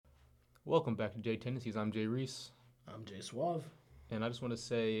Welcome back to J Tendencies. I'm Jreese, I'm Jay Suave. and I just want to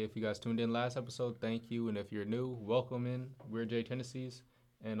say if you guys tuned in last episode, thank you, and if you're new, welcome in. We're J Tendencies,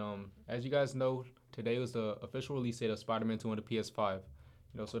 and as you guys know, today was the official release date of Spider-Man 2 on the PS5.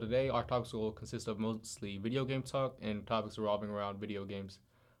 So today our talks will consist of mostly video game talk and topics revolving around video games.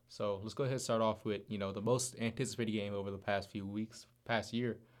 So let's go ahead and start off with the most anticipated game over the past few weeks, past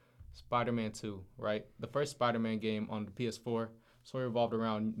year, Spider-Man 2. Right, the first Spider-Man game on the PS4. Story revolved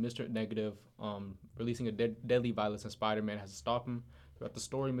around Mr. Negative releasing a deadly violence, and Spider-Man has to stop him. Throughout the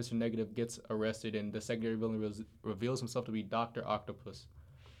story, Mr. Negative gets arrested, and the secondary villain reveals himself to be Doctor Octopus.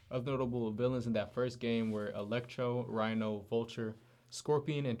 Other notable villains in that first game were Electro, Rhino, Vulture,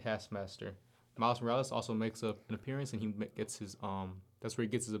 Scorpion, and Taskmaster. Miles Morales also makes an appearance, and he gets his that's where he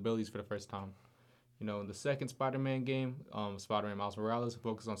gets his abilities for the first time. In the second Spider-Man game, Spider-Man Miles Morales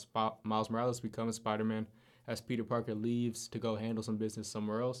focuses on Miles Morales becoming Spider-Man as Peter Parker leaves to go handle some business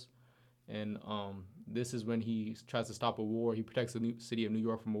somewhere else. And this is when he tries to stop a war. He protects the city of New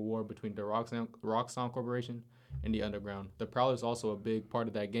York from a war between the Roxxon Corporation and the Underground. The Prowler is also a big part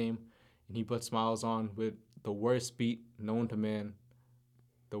of that game, and he puts Miles on with the worst beat known to man,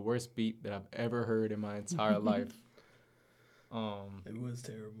 the worst beat that I've ever heard in my entire life. It was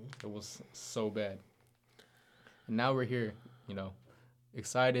terrible. It was so bad. And now we're here,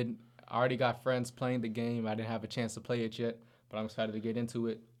 excited. I already got friends playing the game. I didn't have a chance to play it yet, but I'm excited to get into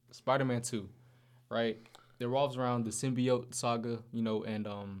it. Spider-Man 2, right? It revolves around the symbiote saga, and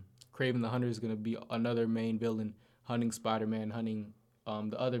Kraven the Hunter is going to be another main villain hunting Spider-Man, hunting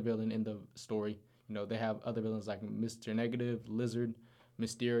the other villain in the story. They have other villains like Mr. Negative, Lizard,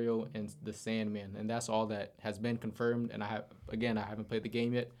 Mysterio, and the Sandman, and that's all that has been confirmed. And I haven't played the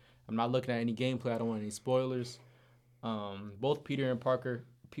game yet. I'm not looking at any gameplay. I don't want any spoilers. Both Peter Parker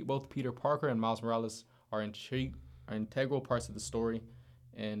and Miles Morales are integral parts of the story.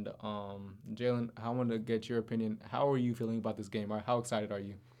 And Jalen, I want to get your opinion. How are you feeling about this game? How excited are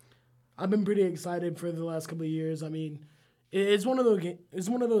you? I've been pretty excited for the last couple of years. I mean, it's one of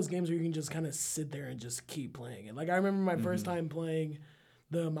those games where you can just kind of sit there and just keep playing it. Like I remember my first time playing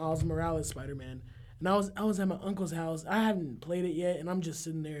the Miles Morales Spider-Man, and I was at my uncle's house. I haven't played it yet, and I'm just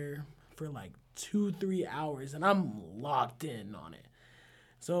sitting there for like 2-3 hours, and I'm locked in on it.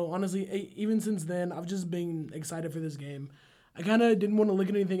 So honestly, even since then, I've just been excited for this game. I kind of didn't want to look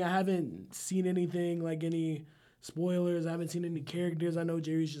at anything. I haven't seen anything like any spoilers. I haven't seen any characters. I know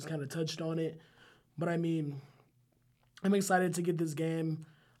Jerry's just kind of touched on it, but I mean, I'm excited to get this game.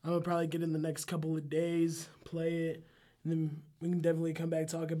 I'm gonna probably get in the next couple of days, play it, and then we can definitely come back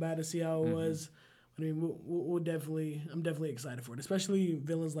talk about it, see how it was. I mean, we'll definitely. I'm definitely excited for it, especially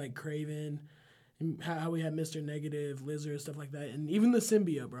villains like Kraven, and how we have Mr. Negative, Lizard, stuff like that, and even the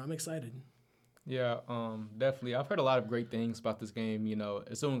symbiote, bro. I'm excited. Yeah, definitely. I've heard a lot of great things about this game.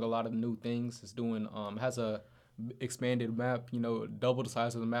 It's doing a lot of new things. It's doing has a expanded map. Double the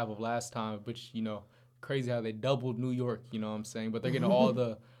size of the map of last time. Which crazy how they doubled New York. You know what I'm saying? But they're getting all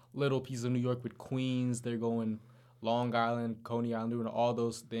the little pieces of New York with Queens. They're going Long Island, Coney Island, doing all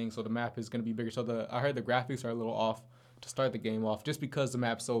those things. So the map is going to be bigger. So I heard the graphics are a little off to start the game off, just because the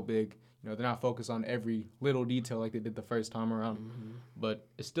map's so big. They're not focused on every little detail like they did the first time around. But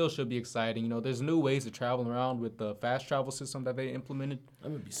it still should be exciting. There's new ways to travel around with the fast travel system that they implemented.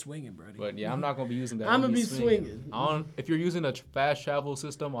 I'm gonna be swinging, brody. But yeah, I'm not gonna be using that. I'm gonna be swinging. If you're using a fast travel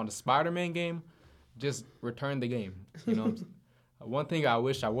system on the Spider-Man game, just return the game. One thing I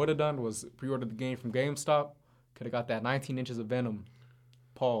wish I would have done was pre-order the game from GameStop. Could have got that 19 inches of Venom.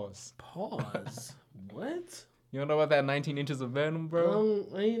 Pause. What? You don't know about that 19 inches of Venom, bro?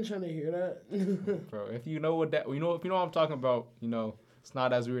 I ain't trying to hear that. Bro, if you know what I'm talking about, it's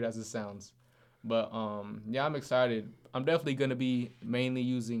not as weird as it sounds. But yeah, I'm excited. I'm definitely gonna be mainly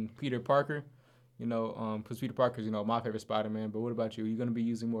using Peter Parker, because Peter Parker's my favorite Spider-Man. But what about you? Are you gonna be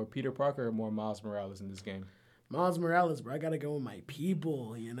using more Peter Parker or more Miles Morales in this game? Miles Morales, bro. I gotta go with my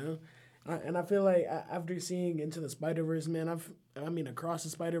people, And I feel like after seeing Into the Spider-Verse, man, Across the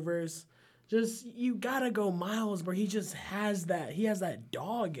Spider-Verse, just you gotta go Miles, bro. He just has that. He has that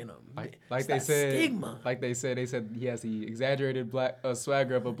dog in him. Like they said, stigma. They said he has the exaggerated black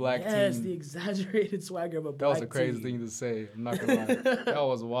swagger of a black teen. Yes, the exaggerated swagger of a black teen. That was a crazy thing to say. I'm not gonna lie. That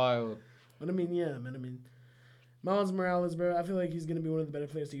was wild. But yeah, man. Miles Morales, bro. I feel like he's gonna be one of the better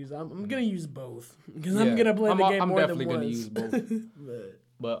players to use. I'm gonna use both because I'm gonna play the game more than once. I'm definitely gonna use both.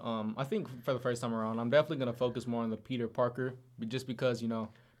 But I think for the first time around, I'm definitely gonna focus more on the Peter Parker, just because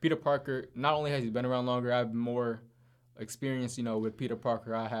Peter Parker, not only has he been around longer, I have more experience, with Peter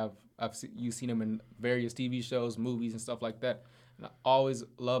Parker. You've seen him in various TV shows, movies, and stuff like that. And I always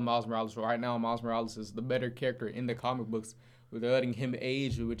love Miles Morales. Right now, Miles Morales is the better character in the comic books, they're letting him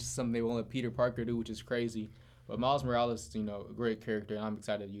age, which is something they won't let Peter Parker do, which is crazy. But Miles Morales, a great character, and I'm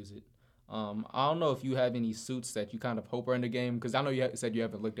excited to use it. I don't know if you have any suits that you kind of hope are in the game, because I know you said you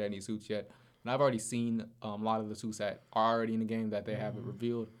haven't looked at any suits yet. And I've already seen a lot of the suits that are already in the game that they haven't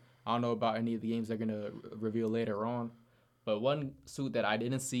revealed. I don't know about any of the games they're going to reveal later on. But one suit that I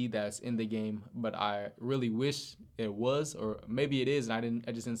didn't see that's in the game, but I really wish it was, or maybe it is, and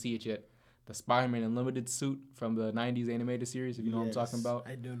I just didn't see it yet. The Spider-Man Unlimited suit from the 90s animated series, if you know what I'm talking about.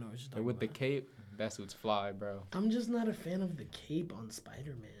 I do know what you're talking with about. The cape, that suit's fly, bro. I'm just not a fan of the cape on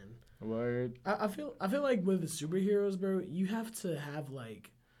Spider-Man. Word. I feel like with the superheroes, bro, you have to have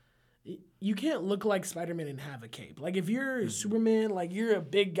like, you can't look like Spider-Man and have a cape. Like if you're Superman, like you're a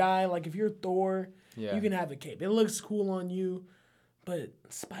big guy, like if you're Thor, you can have a cape. It looks cool on you, but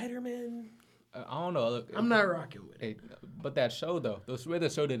Spider-Man, I don't know. Look, I'm not rocking with it. But that show though,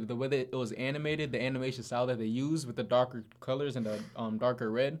 the way it was animated, the animation style that they used with the darker colors and the darker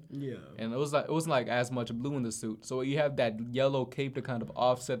red. Yeah. And it wasn't like as much blue in the suit. So you have that yellow cape to kind of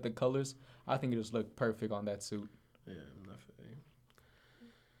offset the colors. I think it just looked perfect on that suit. Yeah, definitely.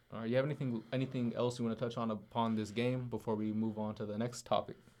 All right, you have anything else you want to touch on upon this game before we move on to the next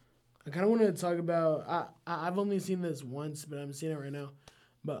topic? I kind of want to talk about. I've only seen this once, but I'm seeing it right now.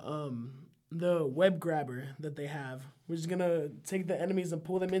 But the web grabber that they have, which is gonna take the enemies and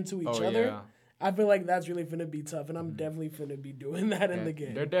pull them into each other. Yeah. I feel like that's really finna be tough, and I'm definitely finna be doing that in the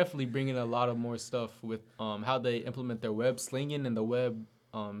game. They're definitely bringing a lot of more stuff with how they implement their web slinging and the web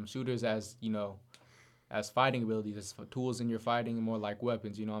shooters as as fighting abilities, as tools in your fighting, and more like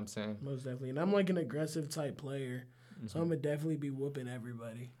weapons. You know what I'm saying? Most definitely, and I'm like an aggressive type player, so I'm gonna definitely be whooping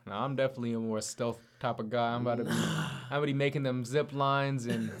everybody. Now, I'm definitely a more stealth type of guy. I'm about to be making them zip lines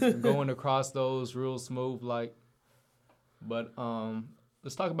and going across those real smooth, like. But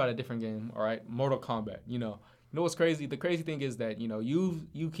let's talk about a different game. All right, Mortal Kombat. You know what's crazy? The crazy thing is that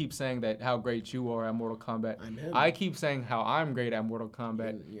you keep saying that how great you are at Mortal Kombat. I'm him. I keep saying how I'm great at Mortal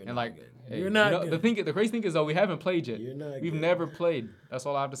Kombat. You're and not like, good. hey, You're not good. The crazy thing is though we haven't played yet. You're not We've good. never played. That's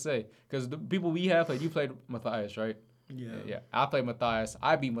all I have to say. Because the people we have played, you played Matthias, right? Yeah. I played Matthias.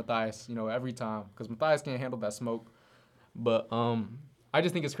 I beat Matthias, every time because Matthias can't handle that smoke. But I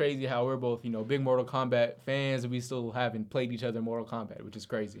just think it's crazy how we're both, big Mortal Kombat fans and we still haven't played each other in Mortal Kombat, which is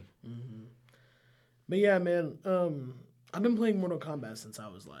crazy. Mm-hmm. But yeah, man, I've been playing Mortal Kombat since I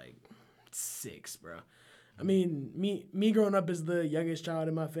was like 6, bro. I mean, me growing up as the youngest child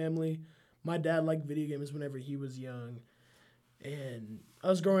in my family, my dad liked video games whenever he was young. And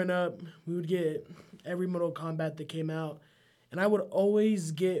us growing up, we would get every Mortal Kombat that came out, and I would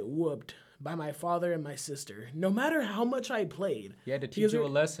always get whooped by my father and my sister, no matter how much I played. He had to teach you a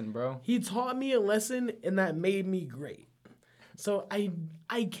lesson, bro. He taught me a lesson, and that made me great. So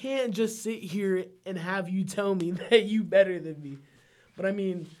I can't just sit here and have you tell me that you better than me. But I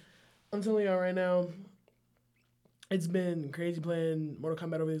mean, I'm telling y'all right now, it's been crazy playing Mortal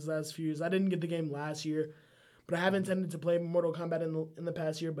Kombat over these last few years. I didn't get the game last year, but I have intended to play Mortal Kombat in the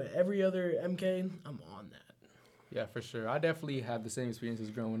past year. But every other MK, I'm on that. Yeah, for sure. I definitely have the same experiences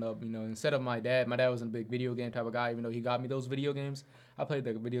growing up. Instead of my dad wasn't a big video game type of guy, even though he got me those video games. I played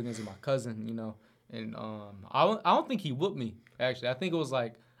the video games with my cousin, and I don't think he whooped me, actually. I think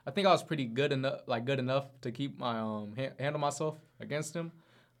I was pretty good enough to keep my handle myself against him.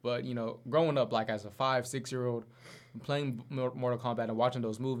 But, growing up like as a 5-6-year-old, playing Mortal Kombat and watching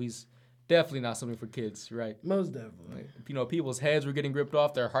those movies, definitely not something for kids, right? Most definitely. People's heads were getting ripped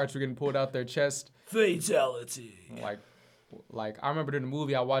off, their hearts were getting pulled out their chest. Fatality. Like I remember in the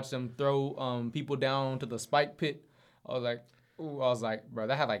movie, I watched them throw people down to the spike pit. I was like, bro,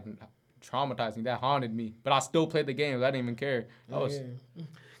 that had like traumatized me. That haunted me. But I still played the game. I didn't even care.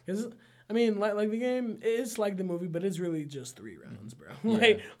 Because I mean, like the game, it's like the movie, but it's really just 3 rounds, bro.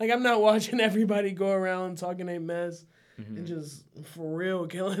 Yeah. like I'm not watching everybody go around talking a mess and just for real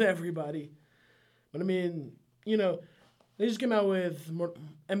killing everybody. But I mean, they just came out with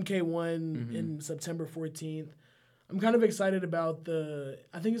MK1 in September 14th. I'm kind of excited about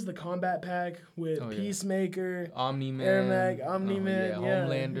I think it's the combat pack with Peacemaker, Omni-Man, Ermac, Omni-Man,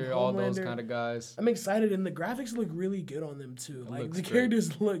 Homelander, all those kind of guys. I'm excited, and the graphics look really good on them too. Like the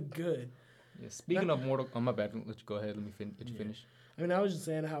characters look good. Yeah, speaking of Mortal, my bad. Let you go ahead. Let you finish. I mean, I was just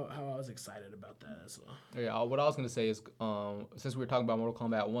saying how I was excited about that as well. Yeah, what I was gonna say is, since we were talking about Mortal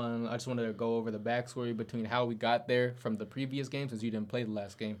Kombat 1, I just wanted to go over the backstory between how we got there from the previous game, since you didn't play the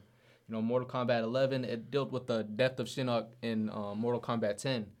last game. Mortal Kombat 11, it dealt with the death of Shinnok in Mortal Kombat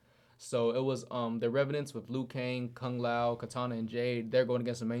 10. So it was the Revenants with Liu Kang, Kung Lao, Katana, and Jade. They're going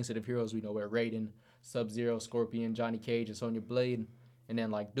against the main set of heroes we know, where Raiden, Sub-Zero, Scorpion, Johnny Cage, and Sonya Blade. And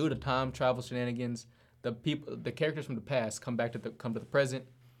then, due to time travel shenanigans, the characters from the past come to the present,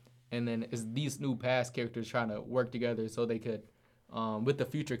 and then it's these new past characters trying to work together so they could, with the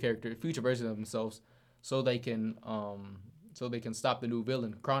future version of themselves, so they can stop the new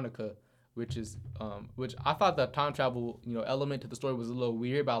villain Chronica, which I thought the time travel element to the story was a little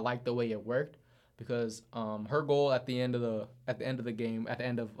weird, but I liked the way it worked because her goal at the end of the game, at the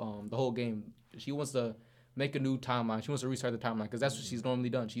end of the whole game, she wants to make a new timeline. She wants to restart the timeline because that's what she's normally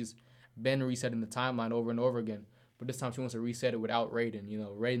done. She's been resetting the timeline over and over again, but this time she wants to reset it without Raiden.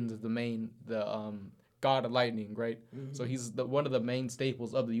 Raiden's the god of lightning, right? Mm-hmm. So he's one of the main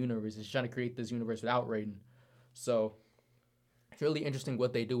staples of the universe. He's trying to create this universe without Raiden. So it's really interesting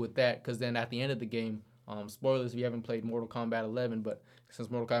what they do with that, because then at the end of the game, spoilers if you haven't played Mortal Kombat 11, but since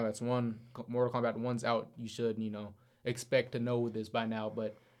Mortal Kombat 1's out, you should expect to know this by now.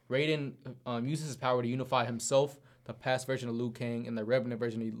 But Raiden uses his power to unify himself, the past version of Liu Kang, and the Revenant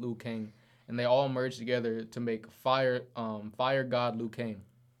version of Liu Kang, and they all merge together to make Fire God Liu Kang.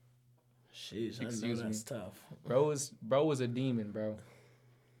 Sheesh, Excuse me. That's tough. Bro was a demon, bro.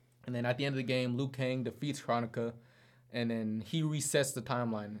 And then at the end of the game, Liu Kang defeats Chronica, and then he resets the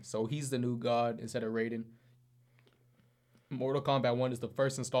timeline. So he's the new god instead of Raiden. Mortal Kombat 1 is the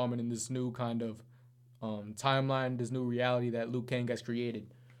first installment in this new kind of timeline, this new reality that Liu Kang has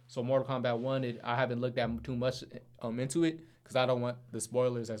created. So Mortal Kombat 1, I haven't looked at too much into it because I don't want the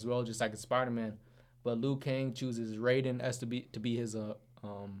spoilers as well, just like in Spider-Man. But Liu Kang chooses Raiden as to be his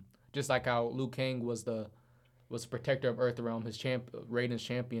just like how Liu Kang was the protector of Earthrealm, Raiden's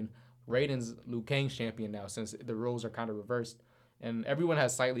champion. Raiden's Liu Kang's champion now, since the roles are kind of reversed. And everyone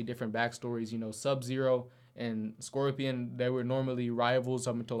has slightly different backstories. Sub-Zero and Scorpion, they were normally rivals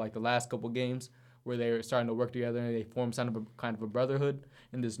up until like the last couple games, where they're starting to work together and they form kind of a brotherhood.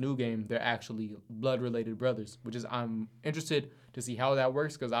 In this new game, they're actually blood-related brothers, which is, I'm interested to see how that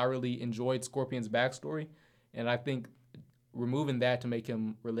works, because I really enjoyed Scorpion's backstory, and I think removing that to make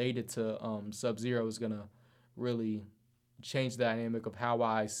him related to Sub-Zero is going to really change the dynamic of how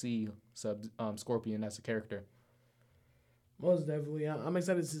I see Scorpion as a character. Most definitely. I'm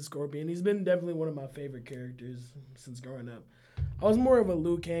excited to see Scorpion. He's been definitely one of my favorite characters since growing up. I was more of a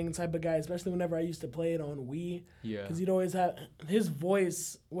Liu Kang type of guy, especially whenever I used to play it on Wii. Yeah. Because he'd always have, his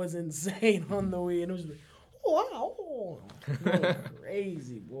voice was insane on the Wii. And it was like, wow.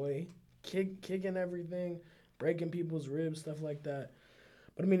 Crazy, boy. Kicking everything, breaking people's ribs, stuff like that.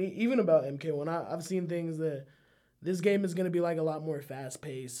 But I mean, even about MK1, I've seen things that this game is going to be like a lot more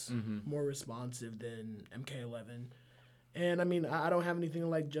fast-paced, more responsive than MK11. And I mean, I don't have anything to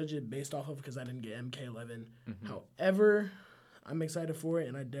like judge it based off of because I didn't get MK11. However, I'm excited for it,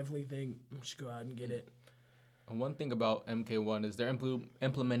 and I definitely think I should go out and get it. And one thing about MK1 is they're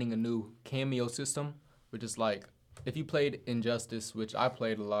implementing a new cameo system, which is like, if you played Injustice, which I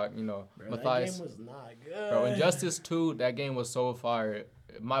played a lot, Bro, Matthias. That game was not good. Bro, Injustice 2, that game was so fire.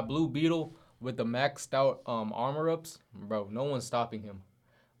 My Blue Beetle with the maxed out armor ups, bro, no one's stopping him.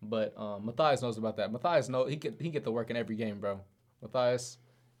 But Matthias knows about that. Matthias he get to work in every game, bro. Matthias,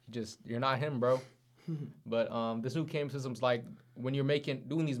 you're not him, bro. But this new game system's like, when you're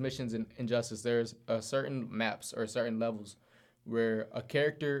doing these missions in Injustice, there's certain maps or certain levels where a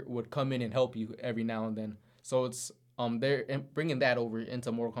character would come in and help you every now and then. So it's they're bringing that over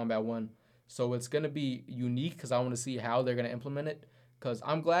into Mortal Kombat 1. So it's gonna be unique because I want to see how they're gonna implement it. Because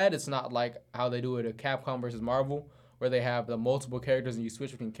I'm glad it's not like how they do it at Capcom versus Marvel, where they have the multiple characters and you switch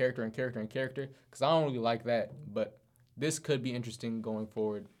between character and character and character, because I don't really like that. But this could be interesting going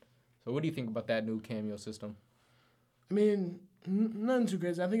forward. So what do you think about that new cameo system? I mean, nothing too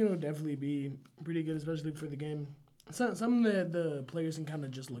crazy. I think it'll definitely be pretty good, especially for the game. Something that the players can kind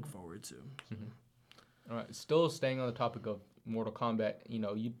of just look forward to. All right, still staying on the topic of Mortal Kombat,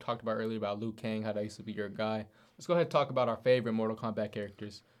 you talked about earlier about Liu Kang, how that used to be your guy. Let's go ahead and talk about our favorite Mortal Kombat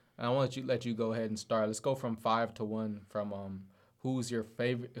characters. And I want to let you go ahead and start. Let's go from 5 to 1. From who's your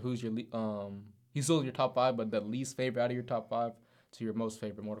favorite? He's still your top 5, but the least favorite out of your top 5 to your most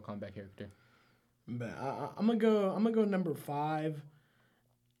favorite Mortal Kombat character. But I'm gonna go number 5.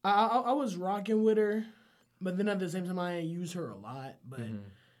 I was rocking with her, but then at the same time I use her a lot. But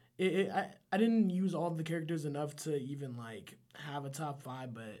I didn't use all of the characters enough to even like have a top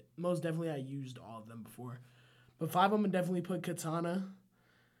 5. But most definitely I used all of them before. But 5, I'm gonna definitely put Katana.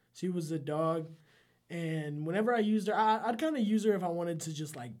 She was a dog, and whenever I used her, I'd kind of use her if I wanted to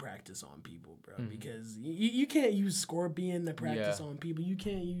just like practice on people, bro. Because you can't use Scorpion to practice on people. You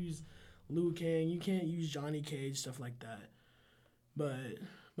can't use Liu Kang. You can't use Johnny Cage, stuff like that. But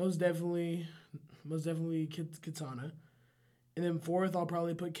most definitely Katana. And then fourth, I'll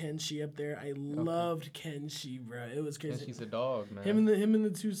probably put Kenshi up there. I loved Kenshi, bro. It was crazy. Kenshi's a dog, man. Him and the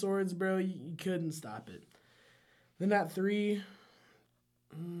two swords, bro. You couldn't stop it. Then at 3,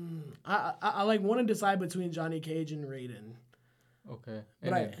 I like want to decide between Johnny Cage and Raiden. Okay.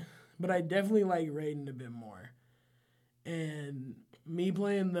 But I definitely like Raiden a bit more. And me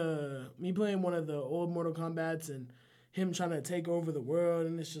playing one of the old Mortal Kombats and him trying to take over the world,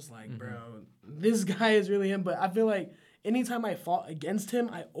 and it's just like, bro, this guy is really him. But I feel like anytime I fought against him,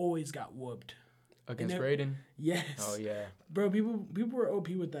 I always got whooped. Against Raiden? Yes. Oh yeah. Bro, people were OP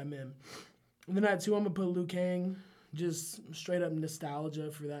with that, man. And then at 2, I'm gonna put Liu Kang. Just straight up nostalgia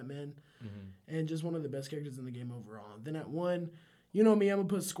for that, man. And just one of the best characters in the game overall. Then at 1, you know me, I'm gonna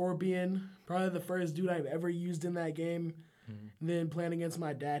put Scorpion. Probably the first dude I've ever used in that game. And then playing against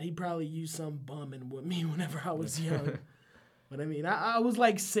my dad, he probably used some bum and whipped me whenever I was young. But I mean, I was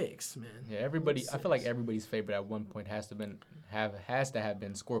like 6, man. Yeah, everybody. I feel like everybody's favorite at one point has to have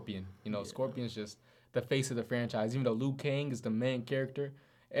been Scorpion. You know, Scorpion's just the face of the franchise. Even though Liu Kang is the main character,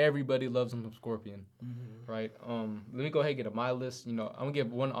 everybody loves him from Scorpion, right? Let me go ahead and get on my list. You know, I'm gonna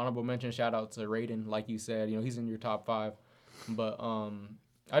give one honorable mention shout out to Raiden, like you said. You know, he's in your top 5, but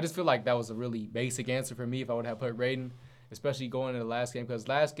I just feel like that was a really basic answer for me if I would have put Raiden, especially going into the last game, because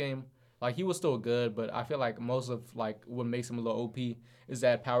last game, like, he was still good, but I feel like most of, like, what makes him a little OP is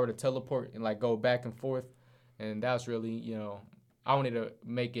that power to teleport and, like, go back and forth. And that's really, you know, I wanted to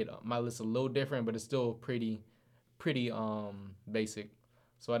make it my list a little different, but it's still pretty basic.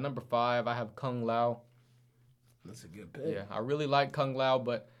 So at number 5, I have Kung Lao. That's a good pick. Yeah, I really like Kung Lao,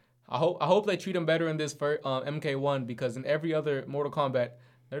 but I hope they treat him better in this MK1, because in every other Mortal Kombat,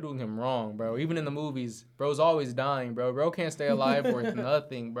 they're doing him wrong, bro. Even in the movies, bro's always dying, bro. Bro can't stay alive worth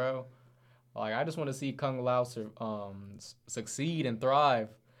nothing, bro. Like, I just want to see Kung Lao succeed and thrive,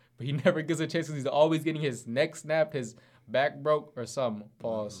 but he never gets a chance because he's always getting his neck snapped, his back broke, or something.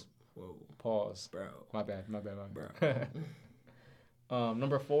 Pause. Whoa. Pause. Bro. My bad. Bro.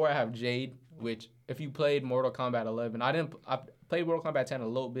 Number 4, I have Jade, which, if you played Mortal Kombat 11, I played Mortal Kombat 10 a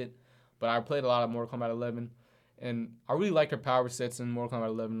little bit, but I played a lot of Mortal Kombat 11, and I really like her power sets in Mortal Kombat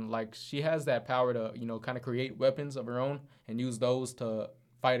 11. Like, she has that power to, you know, kind of create weapons of her own and use those to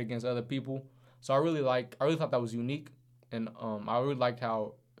fight against other people. So I really thought that was unique, and I really liked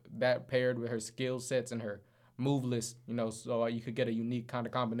how that paired with her skill sets and her move list, you know, so you could get a unique kind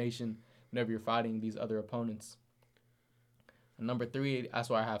of combination whenever you're fighting these other opponents. And number 3, that's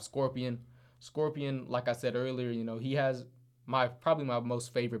why I have Scorpion. Scorpion, like I said earlier, you know, he has probably my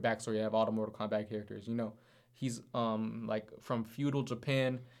most favorite backstory out of all the Mortal Kombat characters. You know, he's like from feudal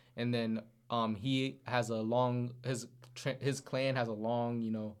Japan, and then he has a long his clan has a long,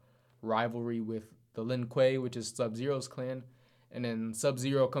 you know, rivalry with the Lin Kuei, which is Sub-Zero's clan. And then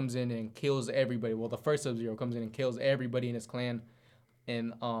Sub-Zero comes in and kills everybody. Well, the first Sub-Zero comes in and kills everybody in his clan,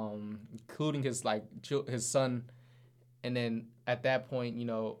 and including his son. And then at that point, you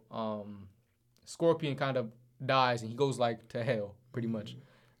know, Scorpion kind of dies and he goes like to hell pretty much.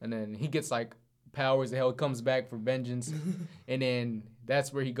 And then he gets like powers to hell, comes back for vengeance. And then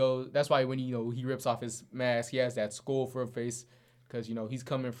that's where he goes. That's why when, you know, he rips off his mask, he has that skull for a face, because, you know, he's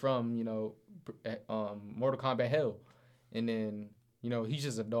coming from, you know, Mortal Kombat hell. And then, you know, he's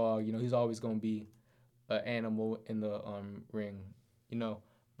just a dog. You know, he's always going to be an animal in the ring, you know.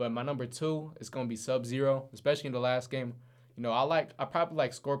 But my number 2 is going to be Sub-Zero, especially in the last game. You know, I probably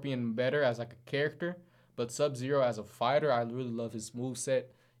like Scorpion better as like a character, but Sub-Zero as a fighter, I really love his moveset.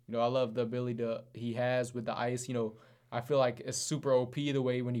 You know, I love the ability he has with the ice. You know, I feel like it's super OP the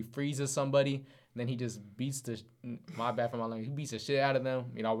way when he freezes somebody, and then he just beats my bad for my language, he beats the shit out of them,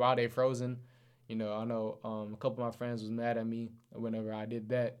 you know, while they're frozen. You know, I know a couple of my friends was mad at me whenever I did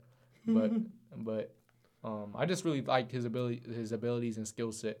that, but I just really liked his abilities and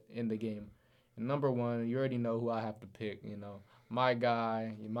skill set in the game. And number 1, you already know who I have to pick. You know, my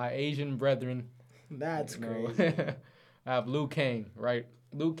guy, my Asian brethren. That's crazy. I have Liu Kang, right?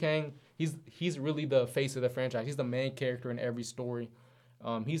 Liu Kang, he's really the face of the franchise. He's the main character in every story.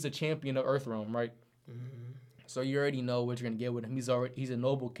 He's the champion of Earthrealm, right? Mm-hmm. So you already know what you're gonna get with him. He's a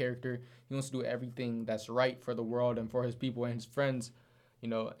noble character. He wants to do everything that's right for the world and for his people and his friends. You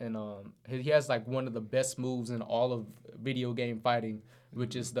know, and he has like one of the best moves in all of video game fighting,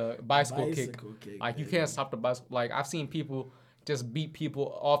 which is the bicycle kick. Like, you can't stop the bicycle. Like, I've seen people just beat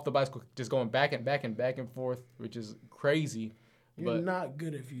people off the bicycle, just going back and back and back and forth, which is crazy. You're not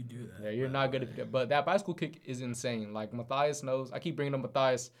good if you do that. Yeah, you're not good if you do that. But that bicycle kick is insane. Like, Matthias knows. I keep bringing up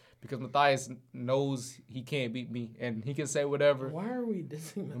Matthias because Matthias knows he can't beat me, and he can say whatever. Why are we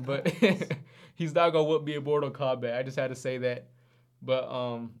dissing Matthias? But he's not going to whoop me in Mortal Kombat. I just had to say that. But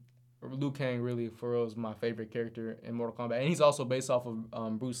Liu Kang really for real is my favorite character in Mortal Kombat, and he's also based off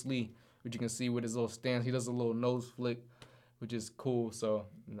of Bruce Lee, which you can see with his little stance. He does a little nose flick, which is cool. So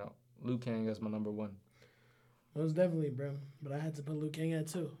Liu Kang is my number one. Most definitely, bro. But I had to put Liu Kang at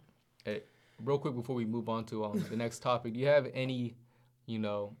 2. Hey, real quick before we move on to the next topic, do you have anything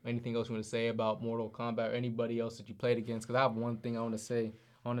else you want to say about Mortal Kombat or anybody else that you played against? Because I have one thing I want to say.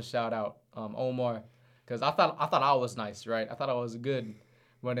 I want to shout out Omar, because I thought I was nice, right? I thought I was good,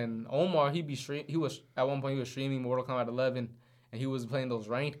 but then Omar he was at one point he was streaming Mortal Kombat 11, and he was playing those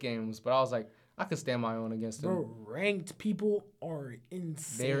ranked games. But I was like, I could stand my own against him. Bro, ranked people are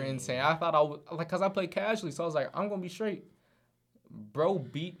insane. They're insane. I thought I was because I played casually, so I was like, I'm gonna be straight. Bro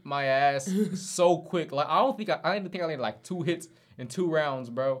beat my ass so quick. Like I didn't think I landed like 2 hits in 2 rounds,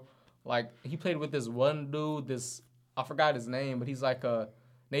 bro. Like he played with this one dude, I forgot his name, but he's like a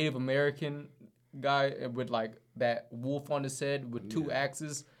Native American guy with like that wolf on his head with 2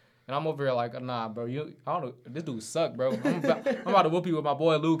 axes. And I'm over here like, nah, bro. I don't know. This dude suck, bro. I'm about to whoop you with my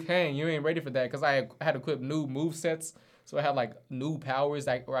boy Liu Kang. You ain't ready for that because I had to equip new movesets. So I had like new powers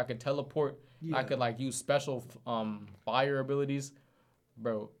where I could teleport. Yeah. I could like use special fire abilities.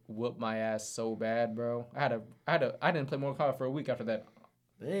 Bro, whooped my ass so bad, bro. I didn't play Mortal Kombat for a week after that.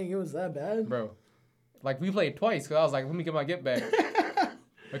 Dang, it was that bad? Bro. Like we played twice because I was like, let me get my get back.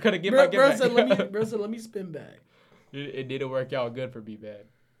 I couldn't get my get back. Bro said, let me spin back. It didn't work out good for me, bad.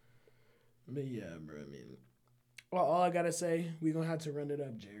 But yeah, bro, I mean, well, all I gotta say, we gonna have to run it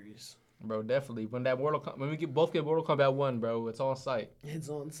up, Jreese. Bro, definitely. When we both get Mortal Kombat 1, bro, it's on site. It's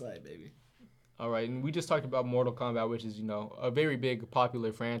on site, baby. All right, and we just talked about Mortal Kombat, which is, a very big,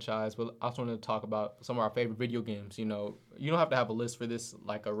 popular franchise, but I also want to talk about some of our favorite video games. You don't have to have a list for this,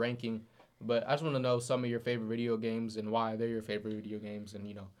 like a ranking, but I just want to know some of your favorite video games and why they're your favorite video games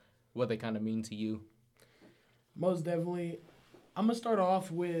and, what they kind of mean to you. Most definitely. I'm going to start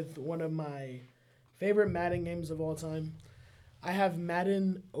off with one of my favorite Madden games of all time. I have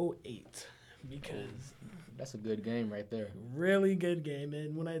Madden 08 because... That's a good game right there. Really good game,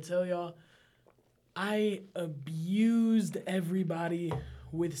 and when I tell y'all... I abused everybody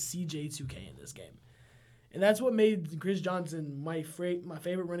with CJ2K in this game. And that's what made Chris Johnson my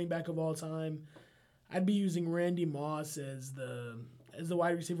favorite running back of all time. I'd be using Randy Moss as the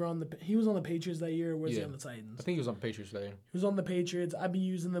wide receiver he was on the Patriots that year, or was he on the Titans? I think he was on the Patriots that year. He was on the Patriots. I'd be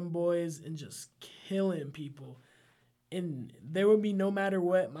using them boys and just killing people. And there would be no matter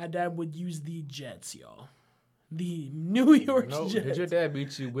what, my dad would use the Jets, y'all. The New York Jets. Did your dad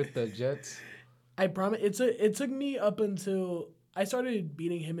beat you with the Jets? I promise. It took me up until I started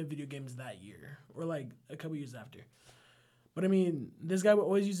beating him in video games that year, or like a couple years after. But I mean, this guy would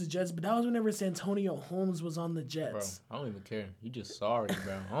always use the Jets, but that was whenever Santonio Holmes was on the Jets. Bro, I don't even care. You just sorry,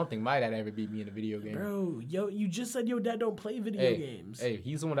 bro. I don't think my dad ever beat me in a video game. Bro, you just said your dad don't play video games. Hey,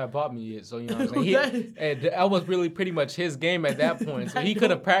 he's the one that bought me it, so you know what I'm saying. That was really pretty much his game at that point, so he could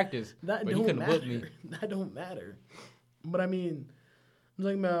have practiced, but he couldn't whip me. That don't matter. But I mean, I'm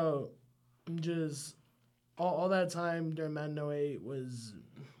talking about just all that time during Madden 08 was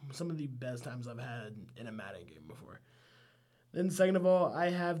some of the best times I've had in a Madden game before. Then second of all, I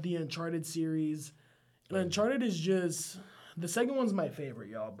have the Uncharted series. And Uncharted is just... The second one's my favorite,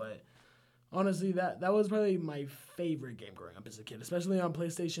 y'all. But honestly, that was probably my favorite game growing up as a kid. Especially on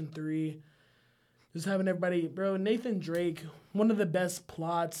PlayStation 3. Just having everybody... Bro, Nathan Drake, one of the best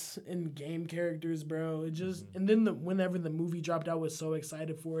plots and game characters, bro. It just... And then whenever the movie dropped out, I was so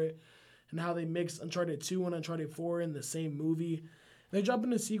excited for it. And how they mixed Uncharted 2 and Uncharted 4 in the same movie. They're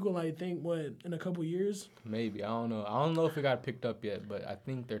dropping a sequel, I think, in a couple years? Maybe. I don't know. I don't know if it got picked up yet, but I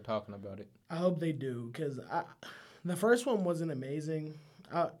think they're talking about it. I hope they do, because the first one wasn't amazing.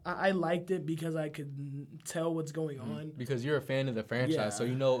 I liked it because I could tell what's going on. Because you're a fan of the franchise, so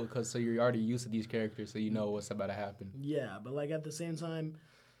you know, so you're already used to these characters, so you know what's about to happen. Yeah, but like at the same time,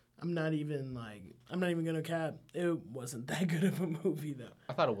 I'm not even gonna cap. It wasn't that good of a movie though.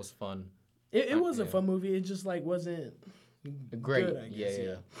 I thought it was fun. It was a fun movie. It just like wasn't great. Good, I guess.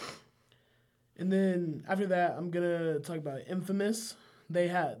 Yeah. And then after that, I'm gonna talk about Infamous. They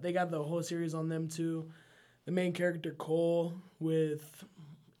got the whole series on them too. The main character Cole with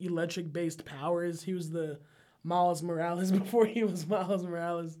electric-based powers. He was the Miles Morales before he was Miles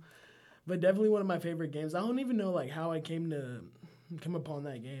Morales. But definitely one of my favorite games. I don't even know like how I came upon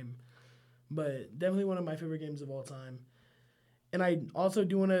that game. But definitely one of my favorite games of all time. And I also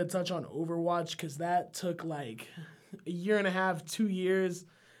do want to touch on Overwatch because that took like a year and a half, 2 years,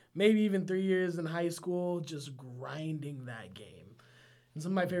 maybe even 3 years in high school just grinding that game. And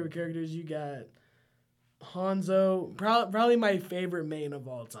some of my favorite characters, you got Hanzo, probably my favorite main of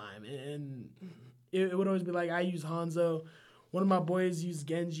all time. And it would always be like I use Hanzo one of my boys used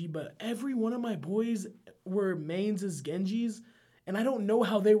Genji, but every one of my boys were mains as Genjis, and I don't know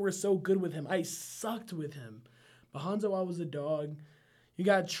how they were so good with him. I sucked with him. But Hanzo, I was a dog. You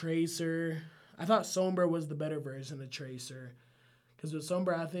got Tracer. I thought Sombra was the better version of Tracer. Because with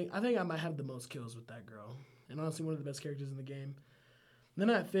Sombra, I think I might have the most kills with that girl. And honestly, one of the best characters in the game. Then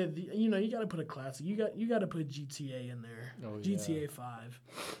at fifth, you got to put a classic. You got to put GTA in there. Oh, GTA 5.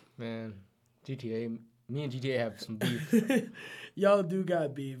 Man, GTA. Me and GTA have some beef. Y'all do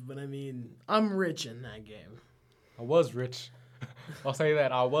got beef, but I mean, I'm rich in that game. I was rich. I'll say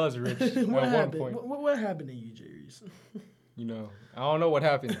that. I was rich at What one happened? point. What happened to you, Jreese? I don't know what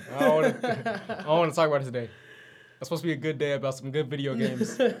happened. I don't want to talk about it today. It's supposed to be a good day about some good video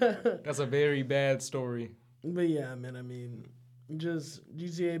games. That's a very bad story. But yeah, man, I mean, just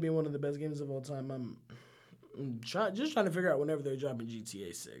GTA being one of the best games of all time, I'm trying to figure out whenever they're dropping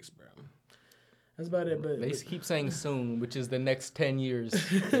GTA 6, bro. That's about it. But They keep saying soon, which is the next 10 years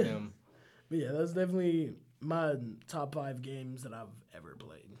for them. But yeah, that's definitely my top 5 games that I've ever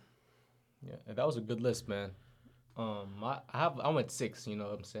played. Yeah, that was a good list, man. I went 6. You know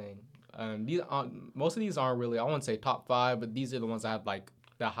what I'm saying? Most of these aren't really. I wouldn't say top 5, but these are the ones I have like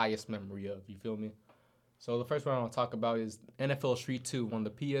the highest memory of. You feel me? So the first one I want to talk about is NFL Street 2 on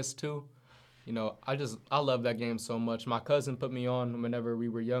the PS2. I love that game so much. My cousin put me on whenever we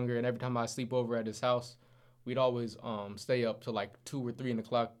were younger, and every time I sleep over at his house, we'd always stay up till like 2 or 3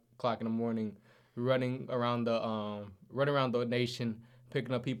 o'clock in the morning, running around the nation,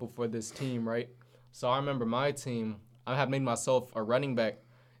 picking up people for this team, right? So I remember my team. I have made myself a running back,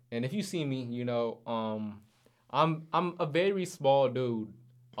 and if you see me, I'm a very small dude.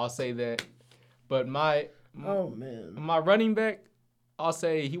 I'll say that, but my running back, I'll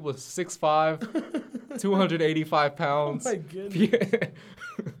say he was 6'5", 285 pounds. Oh my goodness.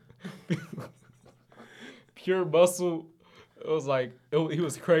 Pure muscle. It was like, he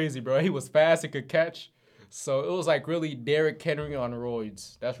was crazy, bro. He was fast and could catch. So it was like really Derrick Henry on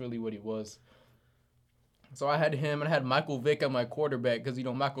roids. That's really what he was. So I had him, and I had Michael Vick at my quarterback because,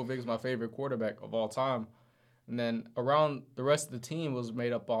 Michael Vick is my favorite quarterback of all time. And then around the rest of the team was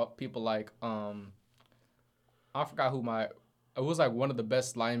made up of people like, I forgot it was like one of the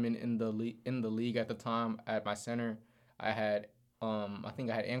best linemen in the league at the time at my center. I had I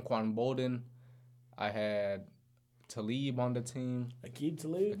think I had Anquan Bolden. I had Talib on the team. Aqib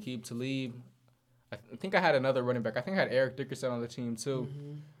Talib. I think I had another running back. I think I had Eric Dickerson on the team too.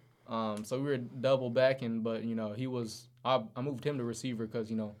 Mm-hmm. So we were double backing, but I moved him to receiver because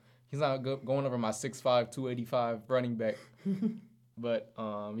he's not going over my 6'5", 285 running back. But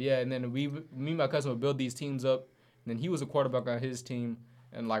and then me and my cousin would build these teams up. And then he was a quarterback on his team.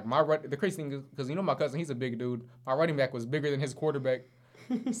 And like the crazy thing is, because my cousin, he's a big dude. My running back was bigger than his quarterback.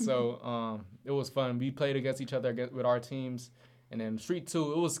 So it was fun. We played against each other with our teams. And then Street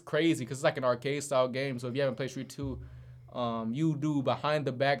 2, it was crazy because it's like an arcade style game. So if you haven't played Street 2, you do behind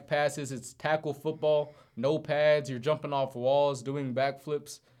the back passes. It's tackle football, no pads. You're jumping off walls, doing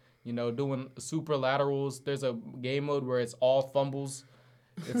backflips, doing super laterals. There's a game mode where it's all fumbles.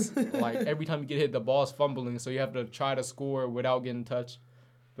 It's like every time you get hit, the ball's fumbling, so you have to try to score without getting touched.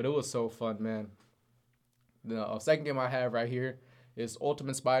 But it was so fun, man. The second game I have right here is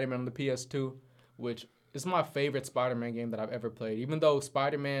Ultimate Spider-Man on the PS2, which is my favorite Spider-Man game that I've ever played. Even though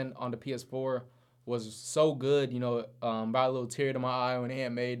Spider-Man on the PS4 was so good, brought a little tear to my eye when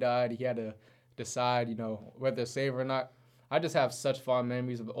Aunt May died. He had to decide, whether to save her or not. I just have such fond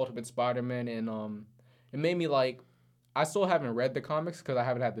memories of the Ultimate Spider-Man, and it made me like. I still haven't read the comics because I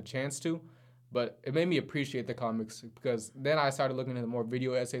haven't had the chance to, but it made me appreciate the comics because then I started looking into more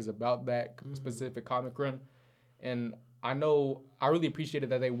video essays about that specific comic run, and I really appreciated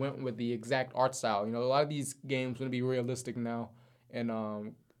that they went with the exact art style. A lot of these games want to be realistic now and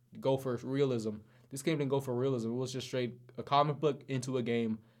go for realism. This game didn't go for realism. It was just straight a comic book into a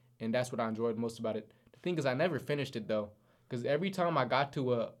game, and that's what I enjoyed most about it. The thing is, I never finished it though, because every time I got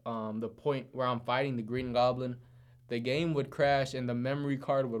to the point where I'm fighting the Green Goblin, the game would crash and the memory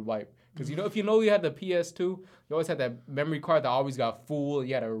card would wipe. Because, if you had the PS2, you always had that memory card that always got full.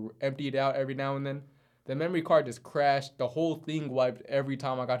 You had to empty it out every now and then. The memory card just crashed. The whole thing wiped every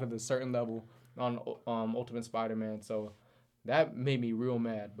time I got to the certain level on Ultimate Spider-Man. So that made me real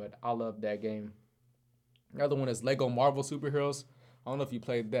mad, but I love that game. The other one is Lego Marvel Superheroes. I don't know if you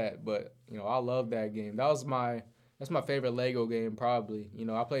played that, but, I love that game. That's my favorite Lego game probably.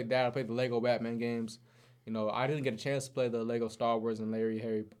 I played that. I played the Lego Batman games. I didn't get a chance to play the Lego Star Wars and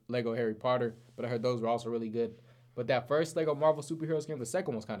Lego Harry Potter, but I heard those were also really good. But that first Lego Marvel Superheroes game, the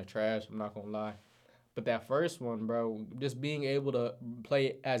second one's kind of trash, I'm not going to lie. But that first one, bro, just being able to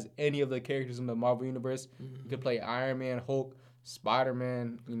play as any of the characters in the Marvel universe, you could play Iron Man, Hulk, Spider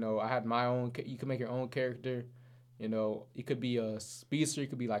Man. You know, I had my own. You could make your own character. You know, you could be a speedster. You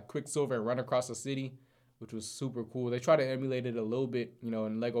could be like Quicksilver and run across the city, which was super cool. They tried to emulate it a little bit, you know,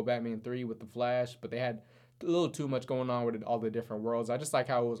 in Lego Batman 3 with the Flash, but they had a little too much going on with it, all the different worlds. I just like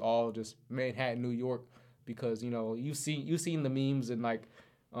how it was all just Manhattan, New York, because you know you seen the memes and like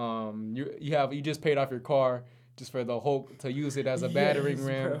you just paid off your car just for the Hulk to use it as a battering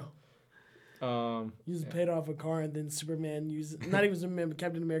ram. You just paid off a car and then Superman uses not even Superman, but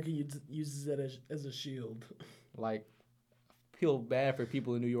Captain America uses it as a shield. Like, feel bad for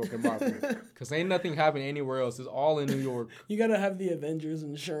people in New York and Marvel because ain't nothing happening anywhere else. It's all in New York. You gotta have the Avengers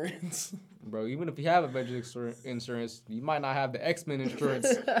insurance, bro. Even if you have Avengers insurance, you might not have the X-Men insurance,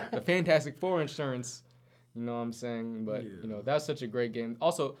 the Fantastic Four insurance. You know what I'm saying? But you know that's such a great game.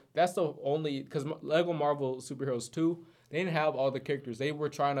 Also, that's the only because Lego Marvel Superheroes 2, they didn't have all the characters. They were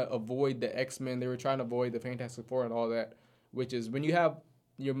trying to avoid the X-Men. They were trying to avoid the Fantastic Four and all that, which is when you have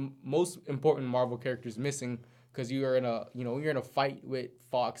your most important Marvel characters missing. Because you're in a fight with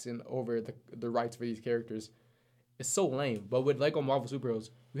Fox and over the rights for these characters. It's so lame. But with Lego Marvel Superheroes,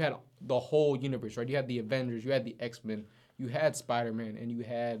 you had the whole universe, right? You had the Avengers, you had the X-Men, you had Spider-Man, and you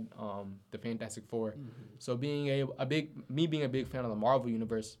had the Fantastic Four. So being a big fan of the Marvel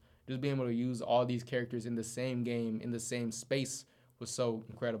universe, just being able to use all these characters in the same game, in the same space, was so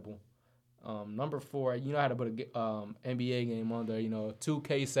incredible. Number 4, you know how to put a NBA game on there,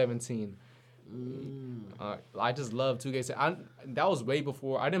 2K17. I just love 2K. That was way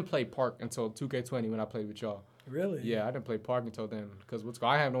before. I didn't play Park until 2K20 when I played with y'all. Really? Yeah, I didn't play Park until then because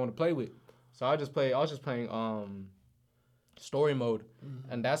I have no one to play with. So I was just playing story mode,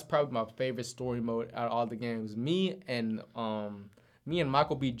 and that's probably my favorite story mode out of all the games. Me and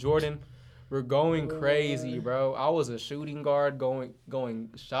Michael B. Jordan were going crazy, bro. I was a shooting guard going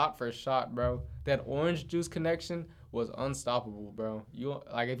shot for shot, bro. That orange juice connection was unstoppable, bro.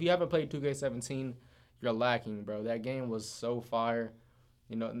 If you haven't played 2K17, you're lacking, bro. That game was so fire,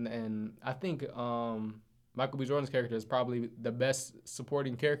 and I think Michael B. Jordan's character is probably the best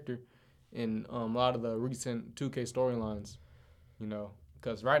supporting character in a lot of the recent 2K storylines,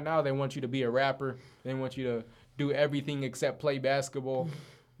 because right now they want you to be a rapper, they want you to do everything except play basketball.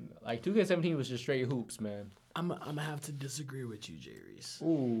 Like 2K17 was just straight hoops, man. I'm gonna have to disagree with you, Jreese.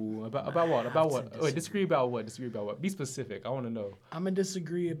 Ooh, about what? About what? Wait, disagree about what? Disagree about what? Be specific. I want to know. I'm gonna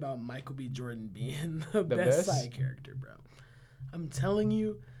disagree about Michael B. Jordan being the best side character, bro. I'm telling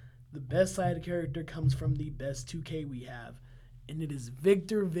you, the best side character comes from the best 2K we have, and it is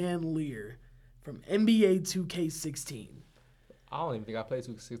Victor Van Leer from NBA 2K16. I don't even think I played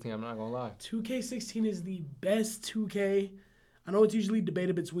 2K16. I'm not gonna lie. 2K16 is the best 2K. I know it's usually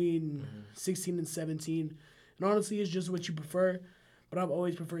debated between 16 and 17. And honestly, it's just what you prefer. But I've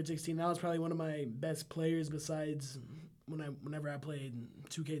always preferred 16. That was probably one of my best players besides whenever I played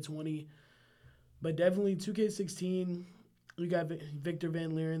 2K20. But definitely 2K16, you got Victor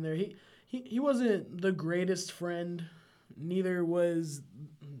Van Leer in there. He wasn't the greatest friend. Neither was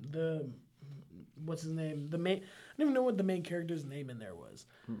what's his name? I don't even know what the main character's name in there was.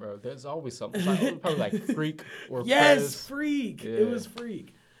 Bro, there's always something. Probably like Freak or yes, Prez. Freak. Yeah. It was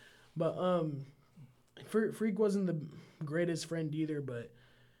Freak. But Freak wasn't the greatest friend either, but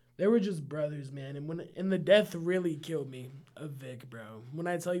they were just brothers, man. And the death really killed me of Vic, bro. When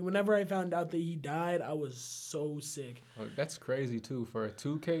I tell you, whenever I found out that he died, I was so sick. That's crazy too for a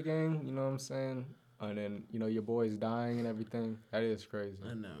 2K game. You know what I'm saying? And then your boy's dying and everything. That is crazy.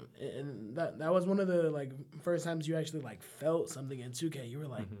 I know, and that was one of the first times you actually felt something in 2K. You were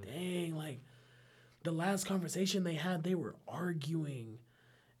like, dang, the last conversation they had, they were arguing,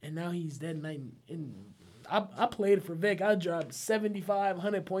 and now he's dead. And I played for Vic. I dropped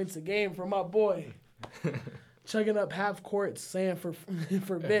 7,500 points a game for my boy, chugging up half courts, saying for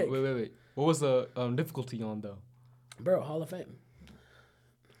Vic. Wait. What was the difficulty on though? Bro, Hall of Fame.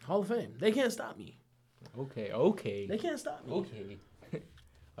 Hall of Fame. They can't stop me. Okay. They can't stop me. Okay.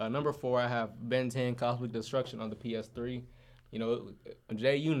 Number 4, I have Ben 10 Cosmic Destruction on the PS3.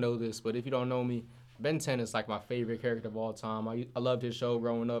 Jay, you know this, but if you don't know me, Ben 10 is my favorite character of all time. I loved his show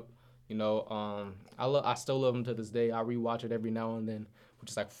growing up. I still love him to this day. I rewatch it every now and then, which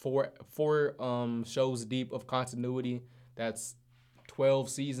is four shows deep of continuity. That's 12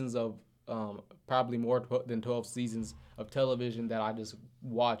 seasons of probably more than 12 seasons of television that I just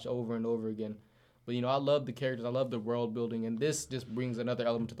watch over and over again. But, I love the characters. I love the world building. And this just brings another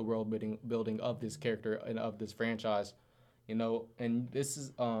element to the world building of this character and of this franchise. And this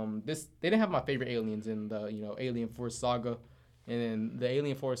is they didn't have my favorite aliens in the Alien Force saga. and then the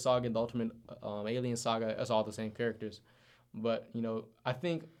Alien Force Saga and the Ultimate Alien Saga, that's all the same characters. But, I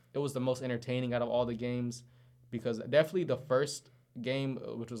think it was the most entertaining out of all the games because definitely the first game,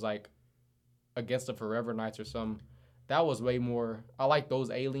 which was like against the Forever Knights or some, that was way more. I like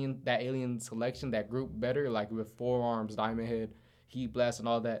that alien selection, that group better, like with Forearms, Diamond Head, Heat Blast, and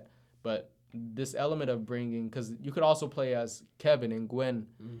all that. But this element of bringing, because you could also play as Kevin and Gwen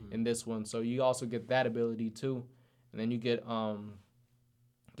in this one, so you also get that ability too, and then you get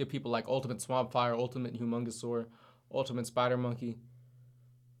people like Ultimate Swamp Fire, Ultimate Humongousaur, Ultimate Spider Monkey,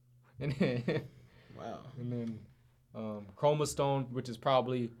 and then Wow. and then Chroma Stone, which is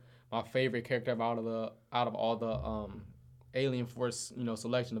probably my favorite character out of all the Alien Force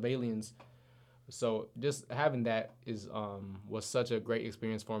selection of aliens. So just having that was such a great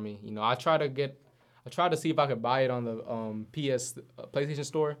experience for me. I tried to see if I could buy it on the PlayStation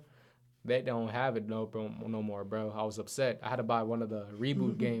Store. They don't have it no more, bro. I was upset. I had to buy one of the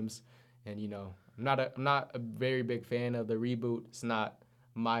reboot games, and I'm not a very big fan of the reboot. It's not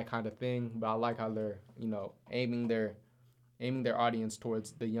my kind of thing, but I like how they're aiming their audience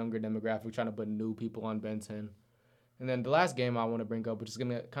towards the younger demographic, trying to put new people on Ben 10. And then the last game I want to bring up, which is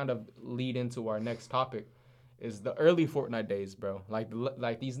gonna kind of lead into our next topic, is the early Fortnite days, bro.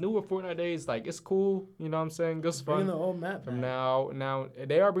 Like these newer Fortnite days, like it's cool. You know what I'm saying? It's fun. Bringing the old map back. From now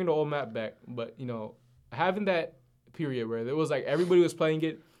they are bringing the old map back, but having that period where it was like everybody was playing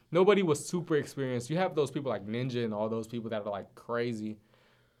it, nobody was super experienced. You have those people like Ninja and all those people that are like crazy,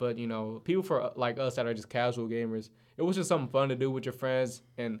 but people for like us that are just casual gamers, it was just something fun to do with your friends.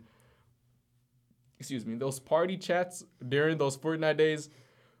 And those party chats during those Fortnite days